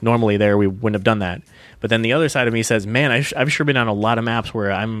spawning normally there, we wouldn't have done that. But then the other side of me says, man, I've sure been on a lot of maps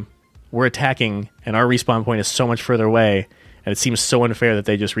where we're attacking and our respawn point is so much further away, and it seems so unfair that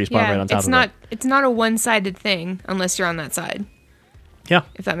they just respawn right on top of it. It's not a one-sided thing unless you're on that side. Yeah.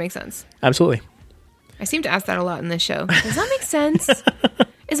 If that makes sense. Absolutely. I seem to ask that a lot in this show. Does that make sense?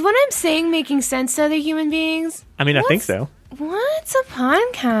 Is what I'm saying making sense to other human beings? I mean, I think so. What's a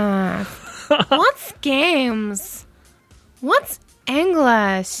podcast? What's games? What's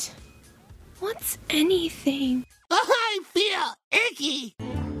English? What's anything? I feel icky.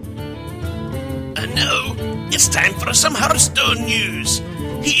 And now, it's time for some Hearthstone news.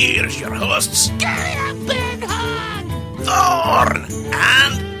 Here's your hosts, Gary and Ben Han, Thorn,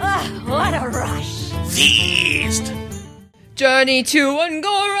 and What a rush. Feast. Journey to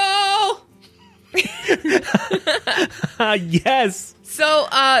Ungoro! Yes. So,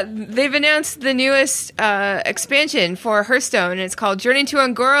 they've announced the newest expansion for Hearthstone, and it's called Journey to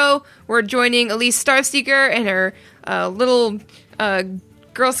Ungoro. We're joining Elise Starseeker and her little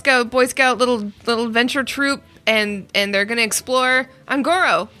Girl Scout, Boy Scout, little venture troop, and they're going to explore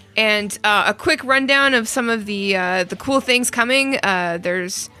Ungoro. And a quick rundown of some of the cool things coming.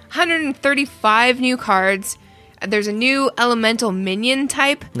 There's 135 new cards. There's a new elemental minion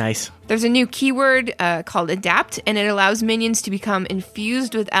type. Nice. There's a new keyword called Adapt, and it allows minions to become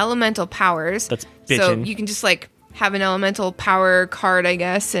infused with elemental powers. That's So bitchin'. you can just have an elemental power card, I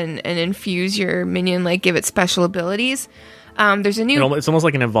guess, and infuse your minion, give it special abilities. There's a new... It's almost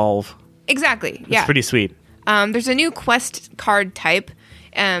like an evolve. Exactly, yeah. It's pretty sweet. There's a new quest card type,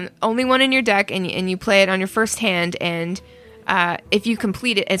 only one in your deck, and you play it on your first hand, and if you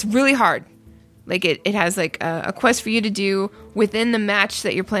complete it, it's really hard. Like it has like a quest for you to do within the match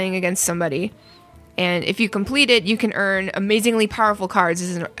that you're playing against somebody. And if you complete it, you can earn amazingly powerful cards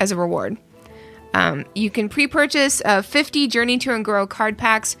as a reward. You can pre-purchase 50 Journey to Un'Goro card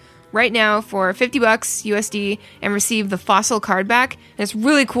packs right now for $50 USD and receive the fossil card back. And it's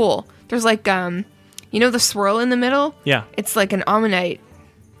really cool. There's like, you know the swirl in the middle? Yeah. It's like an Ammonite.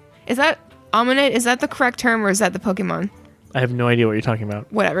 Is that Ammonite? Is that the correct term or is that the Pokemon? I have no idea what you're talking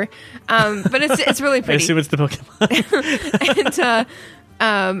about. Whatever. But it's really I pretty. assume it's the Pokemon.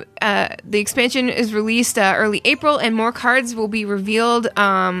 And the expansion is released early April, and more cards will be revealed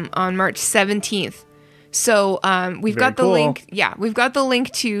on March 17th. So we've got the cool. link. Yeah, we've got the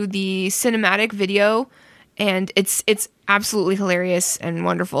link to the cinematic video, and it's absolutely hilarious and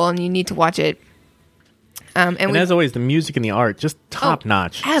wonderful, and you need to watch it. And as always, the music and the art, just top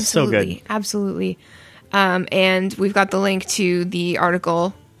notch. Absolutely, So good. absolutely. And we've got the link to the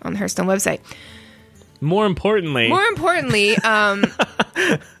article on the Hearthstone website. More importantly,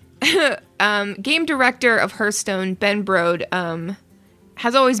 game director of Hearthstone, Ben Brode,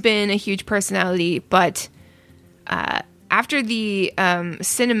 has always been a huge personality, but after the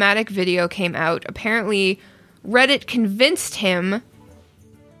cinematic video came out, apparently Reddit convinced him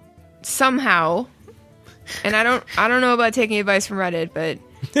somehow, and I don't know about taking advice from Reddit, but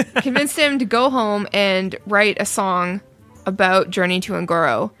convinced him to go home and write a song about Journey to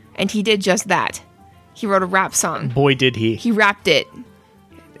Un'Goro, and he did just that. He wrote a rap song. boy, did he. He rapped it.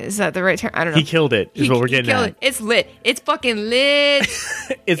 Is that the right term? I don't know. He killed it, is what we're getting killed at. it. It's lit. It's fucking lit.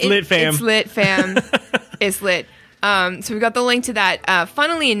 It's lit, fam. It's lit, fam. It's lit. So we got the link to that.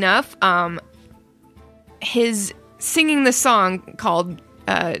 Funnily enough, his singing the song called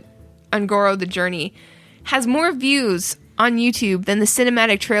Un'Goro the Journey has more views on YouTube than the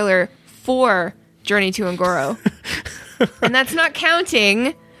cinematic trailer for Journey to Un'Goro. And that's not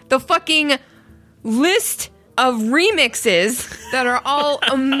counting the fucking list of remixes that are all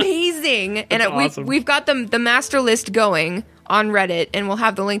amazing. And awesome. we've got the master list going on Reddit, and we'll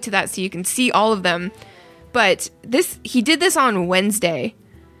have the link to that so you can see all of them. But he did this on Wednesday,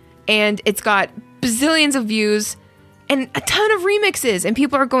 and it's got bazillions of views and a ton of remixes, and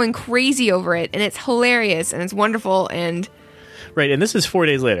people are going crazy over it, and it's hilarious and it's wonderful. And Right, and this is 4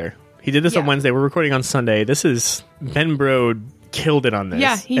 days later. He did this on Yeah. Wednesday. We're recording on Sunday. This is Ben Brode killed it on this.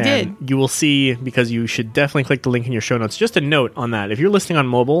 Yeah, he And did. You will see, because you should definitely click the link in your show notes. Just a note on that. If you're listening on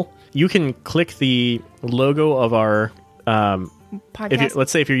mobile, you can click the logo of our podcast.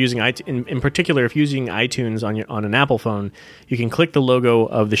 let's say if you're using in particular, if you're using iTunes on an Apple phone, you can click the logo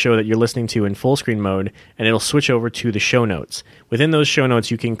of the show that you're listening to in full screen mode, and it'll switch over to the show notes. Within those show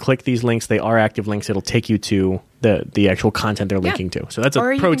notes, you can click these links. They are active links. It'll take you to the actual content they're linking to. So that's a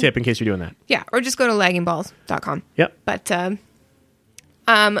Or you pro can- tip in case you're doing that. Yeah, or just go to laggingballs.com. Yep. But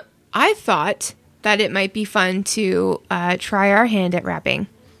I thought that it might be fun to try our hand at rapping.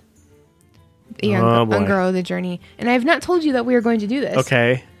 Oh, boy. Un'Goro the Journey. And I have not told you that we are going to do this.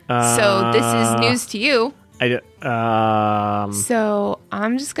 Okay. So this is news to you. So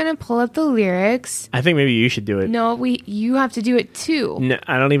I'm just going to pull up the lyrics. I think maybe you should do it. No, you have to do it too. No,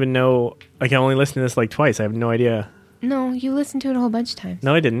 I don't even know. I can only listen to this like twice. I have no idea. No, you listened to it a whole bunch of times.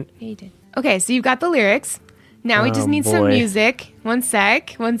 No, I didn't. Yeah, you did. Okay, so you've got the lyrics. Now we just need some boy. music. One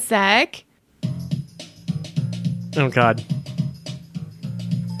sec. Oh, God.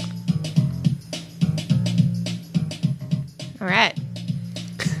 All right.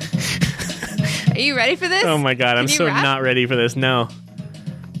 Are you ready for this? Oh, my God. I'm Can you so rap? not ready for this. No.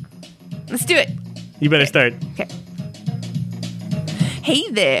 Let's do it. You better start. Okay.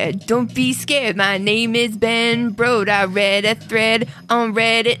 Hey there, don't be scared. My name is Ben Brode. I read a thread on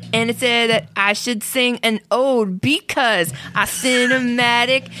Reddit and it said that I should sing an ode because our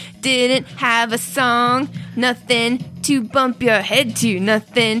cinematic didn't have a song. Nothing to bump your head to,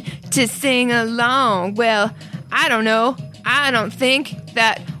 nothing to sing along. Well, I don't know. I don't think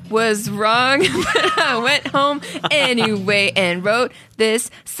that was wrong, but I went home anyway and wrote this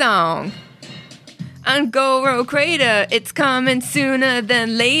song. Un'Goro Crater, it's coming sooner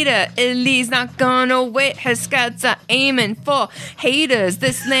than later. Ellie's not gonna wait, her scouts are aiming for haters.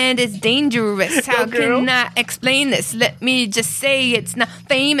 This land is dangerous, how can I explain this? Let me just say it's not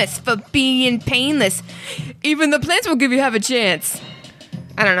famous for being painless. Even the plants will give you half a chance.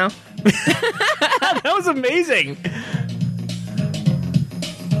 I don't know. That was amazing.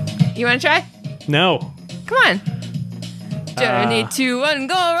 You wanna try? No. Come on. Journey to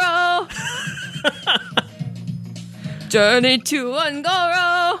Un'Goro. Journey to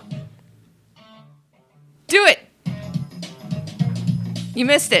Un'Goro. Do it. You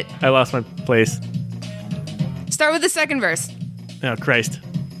missed it. I lost my place. start with the second verse. Oh, Christ.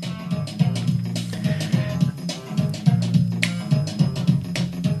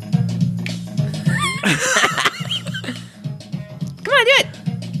 Come on, do it.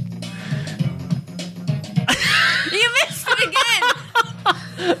 You missed it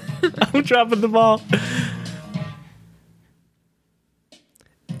again. I'm dropping the ball.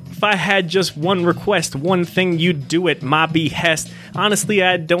 If I had just one request, one thing you'd do at my behest. Honestly,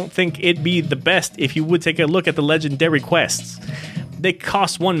 I don't think it'd be the best if you would take a look at the legendary quests. They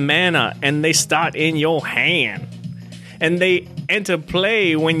cost 1 mana, and they start in your hand. And they enter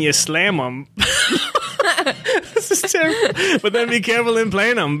play when you slam them. This is terrible. But then be careful in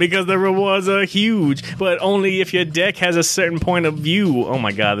playing them, because the rewards are huge. But only if your deck has a certain point of view. Oh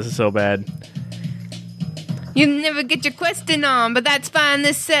my god, this is so bad. You never get your question on, but that's fine.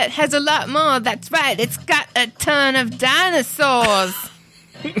 This set has a lot more. That's right. It's got a ton of dinosaurs.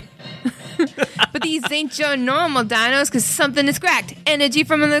 But these ain't your normal dinos, because something is cracked. Energy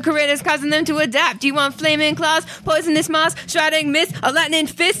from the creators causing them to adapt. You want flaming claws, poisonous moss, striding mist, a lightning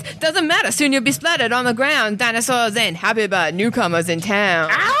fist? Doesn't matter, soon you'll be splattered on the ground. Dinosaurs ain't happy about newcomers in town.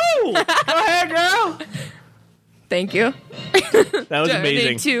 Ow! Go ahead, girl! Thank you. That was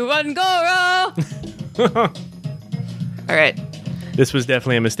amazing. Journey to Angora. All right. This was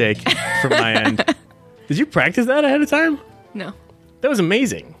definitely a mistake from my end. Did you practice that ahead of time? No. That was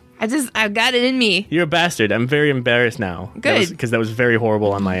amazing. I've got it in me. You're a bastard. I'm very embarrassed now. Good. Because that was very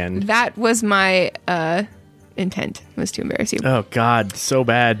horrible on my end. That was my intent, was to embarrass you. Oh, God. So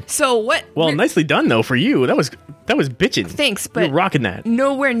bad. So what? Well, nicely done, though, for you. That was bitching. Thanks, but you're rocking that.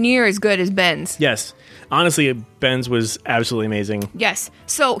 Nowhere near as good as Ben's. Yes. Honestly, Ben's was absolutely amazing. Yes.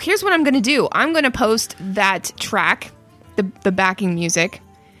 So here's what I'm going to do. I'm going to post that track, the backing music.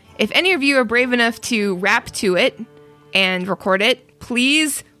 If any of you are brave enough to rap to it and record it,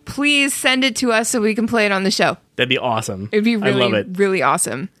 please send it to us so we can play it on the show. That'd be awesome. It'd be I love really, it. really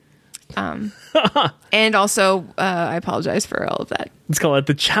awesome. And also, I apologize for all of that. Let's call it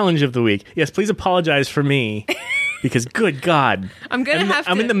the challenge of the week. Yes, please apologize for me. Because, good God. I'm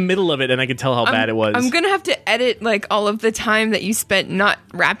in the middle of it, and I can tell how bad it was. I'm going to have to edit, like, all of the time that you spent not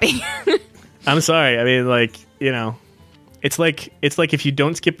rapping. I'm sorry. I mean, like, you know, it's like if you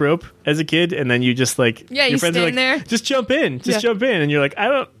don't skip rope as a kid, and then you just, like, yeah, your you friends stand are like, there. just jump in. Jump in. And you're like, I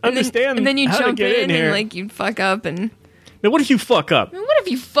don't understand and then you how jump to get in here. and, like, you fuck up. And now, what if you fuck up? what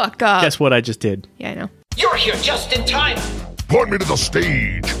if you fuck up? Guess what I just did? Yeah, I know. You're here just in time. Point me to the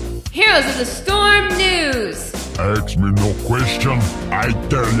stage. Heroes of the Storm News. Ask me no question, I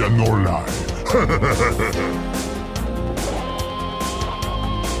tell you no lie.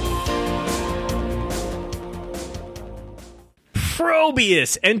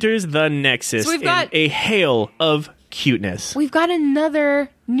 Probius enters the Nexus So we've got- in a hail of cuteness. We've got another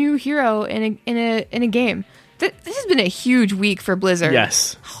new hero in a game. This has been a huge week for Blizzard.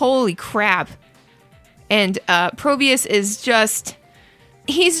 Yes. Holy crap. And Probius is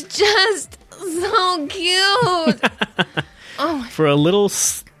he's just so cute. For a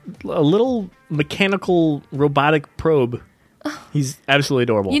little mechanical robotic probe, he's absolutely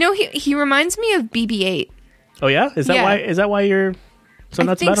adorable. You know, he reminds me of BB-8. Oh yeah, is that why you're so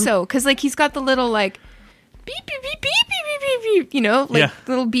nuts I think about him? so, because like he's got the little like beep beep beep beep beep beep beep beep, you know, like Yeah.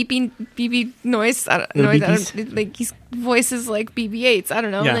 little beeping beepy noise. Little Like his voice is like BB-8's. I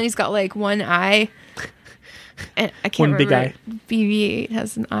don't know. Yeah. And then he's got like one eye. And I can't One big remember. BB-8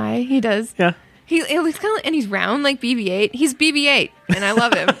 has an eye. He does. Yeah. He looks kind of, and he's round like BB-8. He's BB-8, and I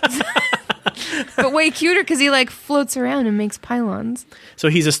love him. But way cuter because he like floats around and makes pylons. So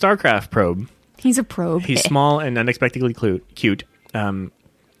he's a StarCraft probe. He's a probe. He's small and unexpectedly cute.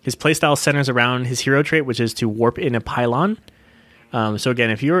 His playstyle centers around his hero trait, which is to warp in a pylon. So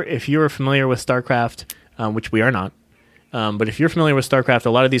again, if you're familiar with StarCraft, which we are not, but if you're familiar with StarCraft, a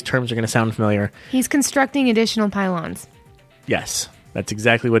lot of these terms are going to sound familiar. He's constructing additional pylons. Yes, that's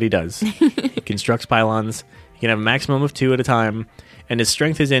exactly what he does. He constructs pylons. He can have a maximum of 2 at a time, and his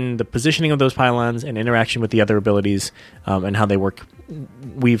strength is in the positioning of those pylons and interaction with the other abilities and how they work.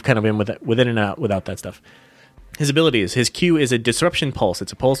 We've kind of been within and out without that stuff. His abilities. His Q is a disruption pulse.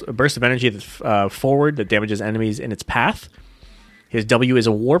 It's a burst of energy that's forward that damages enemies in its path. His W is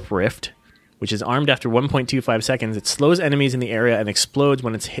a warp rift, which is armed after 1.25 seconds. It slows enemies in the area and explodes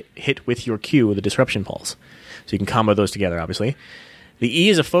when it's hit with your Q, the disruption pulse. So you can combo those together, obviously. The E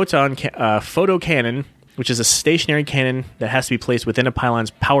is a photo cannon, which is a stationary cannon that has to be placed within a pylon's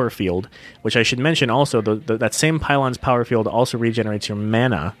power field, which I should mention also, that same pylon's power field also regenerates your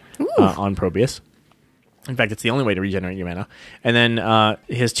mana on Probius. In fact, it's the only way to regenerate your mana. And then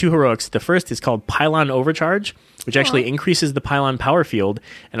his 2 heroics. The first is called Pylon Overcharge, which actually increases the pylon power field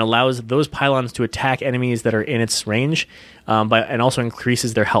and allows those pylons to attack enemies that are in its range, and also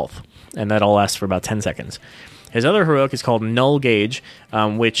increases their health. And that all lasts for about 10 seconds. His other heroic is called Null Gauge,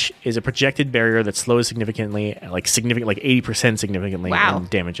 which is a projected barrier that slows significantly, like 80% significantly, Wow. and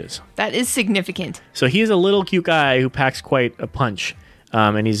damages. That is significant. So he's a little cute guy who packs quite a punch,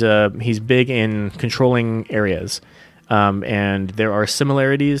 and he's big in controlling areas. And there are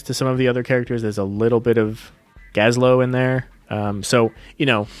similarities to some of the other characters. There's a little bit of Gazlo in there. So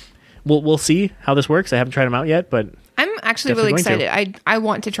we'll see how this works. I haven't tried him out yet, but I'm actually really Definitely excited. I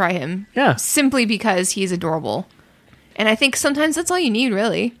want to try him. Yeah. Simply because he's adorable. And I think sometimes that's all you need,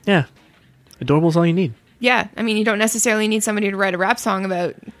 really. yeah, adorable's all you need. Yeah. I mean, you don't necessarily need somebody to write a rap song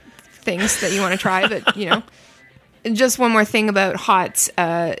about things that you want to try, but, Just one more thing about HOTS.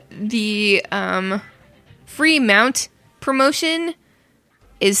 The free mount promotion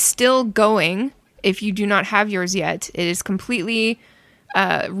is still going if you do not have yours yet. It is completely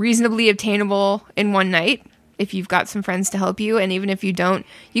reasonably obtainable in one night if you've got some friends to help you. And even if you don't,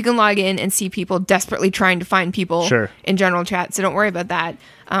 you can log in and see people desperately trying to find people in general chat. So don't worry about that.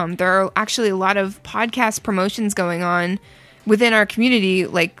 There are actually a lot of podcast promotions going on within our community,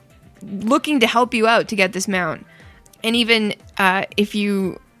 like looking to help you out to get this mount. And even if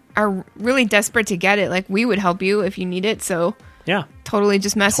you are really desperate to get it, like we would help you if you need it. So Yeah, totally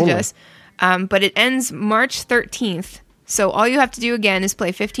just message us. But it ends March 13th. So all you have to do again is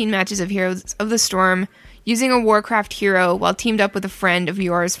play 15 matches of Heroes of the Storm using a Warcraft hero while teamed up with a friend of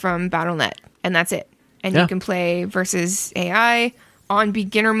yours from Battle.net. And that's it. And you can play versus AI on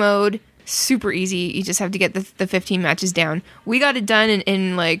beginner mode. Super easy. You just have to get the 15 matches down. We got it done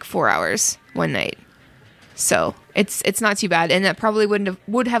in like 4 hours one night. So it's not too bad. And that probably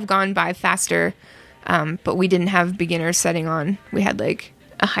would have gone by faster. But we didn't have beginner setting on. We had like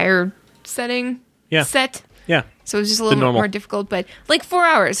a higher setting set. yeah. So it was just a little bit more difficult, but like 4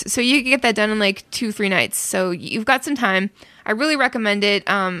 hours. So you can get that done in like 2-3 nights. So you've got some time. I really recommend it.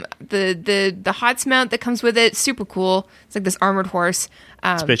 The HOTS mount that comes with it, super cool. It's like this armored horse.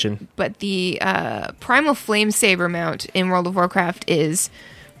 It's bitchin'. But the Primal Flame Saber mount in World of Warcraft is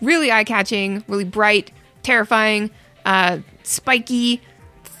really eye-catching, really bright, terrifying, spiky,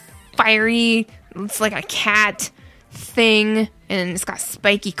 fiery. It's like a cat thing, and it's got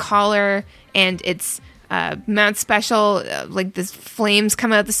spiky collar, and it's mount special, like this flames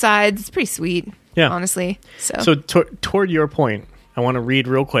come out the sides. It's pretty sweet, honestly. So toward your point, I want to read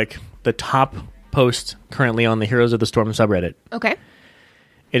real quick the top post currently on the Heroes of the Storm subreddit. Okay.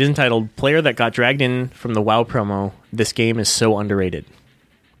 It is entitled, Player That Got Dragged In from the WoW Promo, This Game is So Underrated.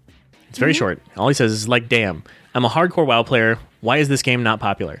 It's very short. All he says is, like, damn, I'm a hardcore WoW player. Why is this game not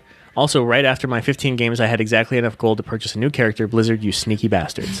popular? Also, right after my 15 games, I had exactly enough gold to purchase a new character. Blizzard, you sneaky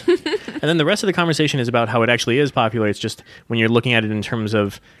bastards. And then the rest of the conversation is about how it actually is popular. It's just when you're looking at it in terms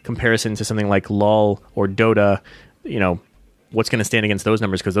of comparison to something like LoL or Dota, what's going to stand against those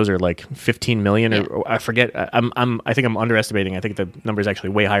numbers, because those are like 15 million or I forget. I think I'm underestimating. I think the number is actually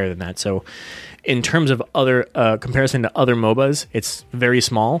way higher than that. So in terms of other comparison to other MOBAs, it's very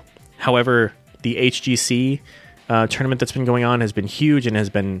small. However, the HGC tournament that's been going on has been huge and has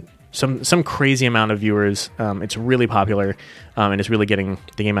been some crazy amount of viewers. It's really popular, and it's really getting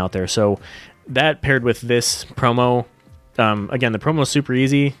the game out there. So that paired with this promo, again, the promo is super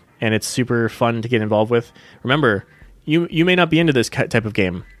easy and it's super fun to get involved with. Remember, you may not be into this type of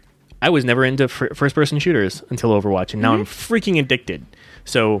game. I was never into first-person shooters until Overwatch, and now I'm freaking addicted.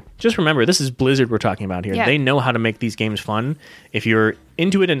 So just remember, this is Blizzard we're talking about here. Yeah. They know how to make these games fun. If you're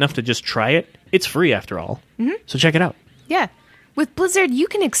into it enough to just try it, it's free after all. So check it out. Yeah. With Blizzard, you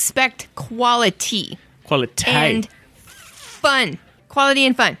can expect quality. Quality. And fun. Quality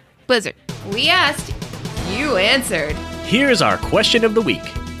and fun. Blizzard. We asked, you answered. Here's our question of the week.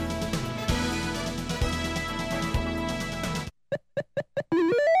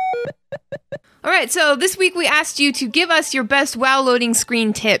 All right, so this week we asked you to give us your best WoW loading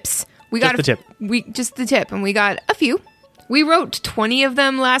screen tips. We got just the tip, and we got a few. We wrote 20 of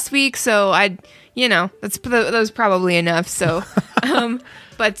them last week, so that was probably enough. So,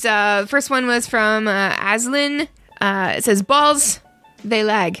 but first one was from Aslin. It says, balls, they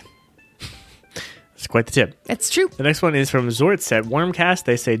lag. It's quite the tip. That's true. The next one is from Zortz at Wormcast.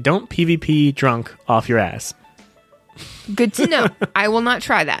 They say, don't PvP drunk off your ass. Good to know. I will not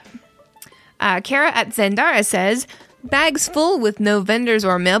try that. Kara at Zendara says, bags full with no vendors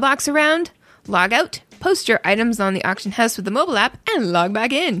or mailbox around. Log out, post your items on the auction house with the mobile app, and log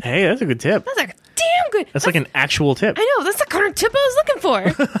back in. Hey, that's a good tip. That's a damn good. That's like an actual tip. I know. That's the kind of tip I was looking for.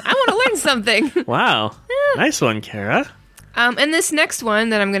 I want to learn something. Wow. Nice one, Kara. And this next one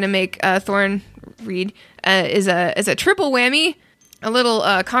that I'm going to make Thorn read is a triple whammy. A little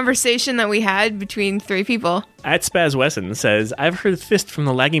conversation that we had between three people. At Spaz Wesson says, I've heard Fist from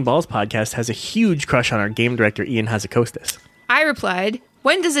the Lagging Balls podcast has a huge crush on our game director, Ian Hazakostas. I replied,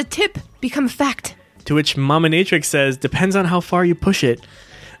 when does a tip become fact? To which Mama Natrix says, depends on how far you push it.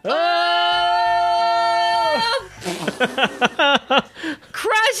 Oh!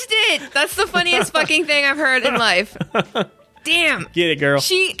 Crushed it! That's the funniest fucking thing I've heard in life. Damn. Get it, girl.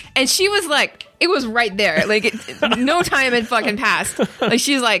 She was like, it was right there. Like, no time had fucking passed. Like,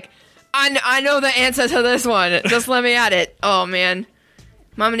 she's like, I know the answer to this one. Just let me at it. Oh, man.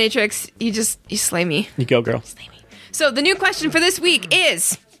 Mama Natrix, you slay me. You go, girl. Slay me. So, the new question for this week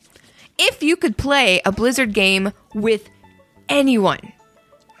is, if you could play a Blizzard game with anyone,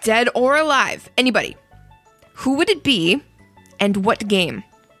 dead or alive, anybody, who would it be and what game?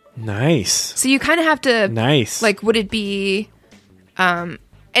 Nice. So you kind of have to, Nice. like, would it be, and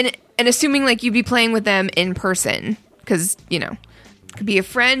assuming like you'd be playing with them in person, because it could be a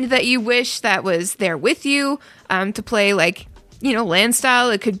friend that you wish that was there with you to play, like, land style.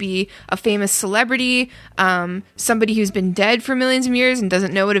 It could be a famous celebrity, somebody who's been dead for millions of years and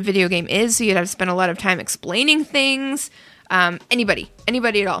doesn't know what a video game is, so you'd have to spend a lot of time explaining things. Anybody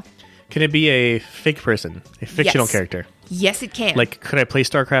at all. Can it be a fake person, a fictional Yes. character? Yes, it can. Like, could I play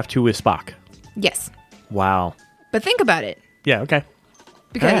StarCraft 2 with Spock? Yes, Wow. but think about it, Yeah, okay.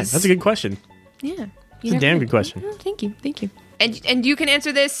 because All right, that's a good question. yeah, It's a damn good question. Oh, thank you. And you can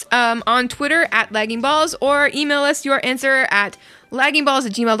answer this on Twitter at laggingballs, or email us your answer at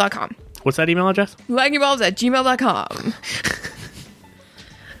laggingballs@gmail.com. What's that email address? laggingballs@gmail.com.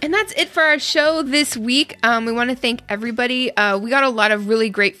 And that's it for our show this week. We want to thank everybody. We got a lot of really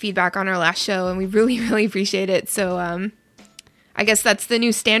great feedback on our last show, and we really, really appreciate it. So I guess that's the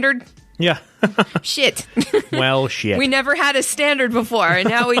new standard. Yeah. Shit. Well, shit. We never had a standard before, and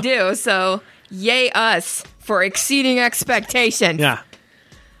now we do. So yay us for exceeding expectations. Yeah.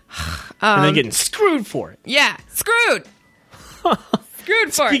 And then getting screwed for it. Yeah, screwed.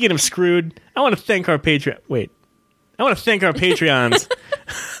 Screwed for it. Speaking of screwed, I want to thank our Patreons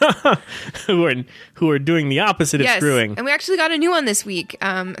who are doing the opposite of screwing. And we actually got a new one this week.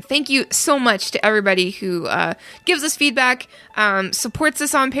 Thank you so much to everybody who gives us feedback, supports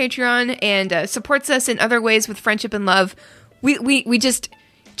us on Patreon, and supports us in other ways with friendship and love. We just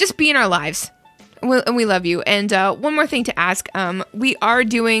be in our lives. And we love you. And one more thing to ask. We are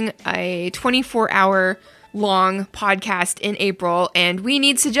doing a 24-hour long podcast in April, and we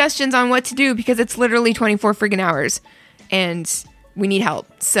need suggestions on what to do, because it's literally 24 friggin' hours, and we need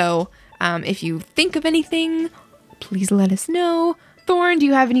help. So if you think of anything, please let us know. Thorn, do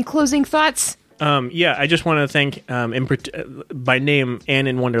you have any closing thoughts? Yeah, I just want to thank, by name, Anne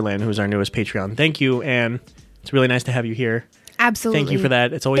in Wonderland, who's our newest Patreon. Thank you, Anne. It's really nice to have you here. Absolutely. Thank you for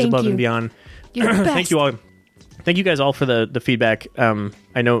that. It's always Thank above you. and beyond. You're the best. Thank you all. Thank you guys all for the feedback.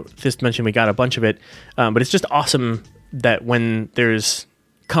 I know Fist mentioned we got a bunch of it, but it's just awesome that when there's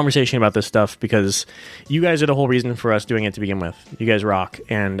conversation about this stuff, because you guys are the whole reason for us doing it to begin with. You guys rock,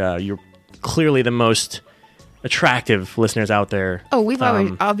 and you're clearly the most attractive listeners out there. Oh, we've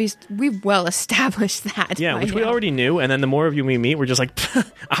well established that. Yeah, by which we now. already knew, and then the more of you we meet, we're just like,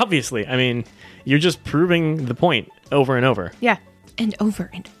 obviously. I mean, you're just proving the point over and over. Yeah, and over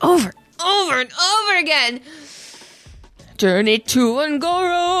and over again. Journey to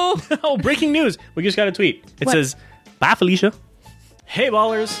Ungoro. Oh, breaking news. We just got a tweet. It What? says, bye, Felicia. Hey,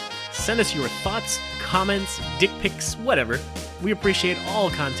 ballers. Send us your thoughts, comments, dick pics, whatever. We appreciate all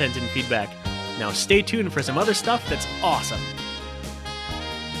content and feedback. Now stay tuned for some other stuff that's awesome.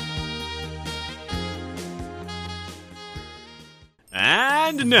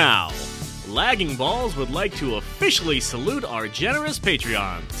 And now, Lagging Balls would like to officially salute our generous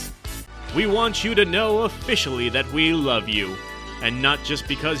Patreons. We want you to know officially that we love you. And not just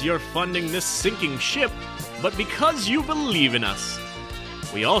because you're funding this sinking ship, but because you believe in us.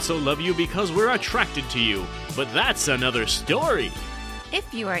 We also love you because we're attracted to you, but that's another story.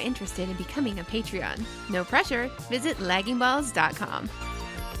 If you are interested in becoming a Patreon, no pressure, visit laggingballs.com.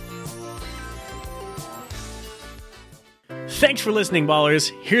 Thanks for listening,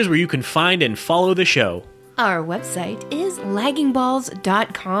 ballers. Here's where you can find and follow the show. Our website is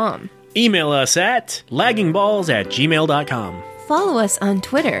laggingballs.com. Email us at laggingballs@gmail.com. Follow us on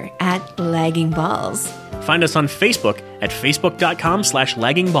Twitter at laggingballs. find us on Facebook at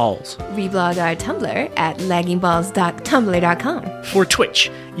facebook.com/laggingballs. Reblog our Tumblr at laggingballs.tumblr.com. For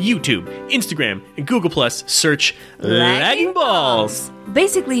Twitch, YouTube, Instagram, and Google+, search Lagging Balls.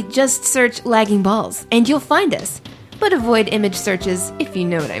 Basically, just search Lagging Balls, and you'll find us. But avoid image searches, if you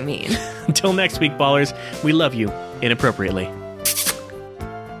know what I mean. Until next week, ballers, we love you inappropriately.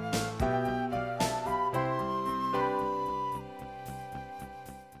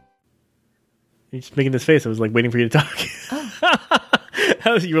 You're just making this face. I was like waiting for you to talk.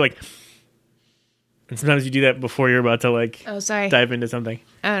 Oh. You were like, and sometimes you do that before you're about to like Oh, sorry. dive into something.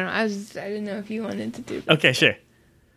 I don't know. I didn't know if you wanted to do that. Okay, sure.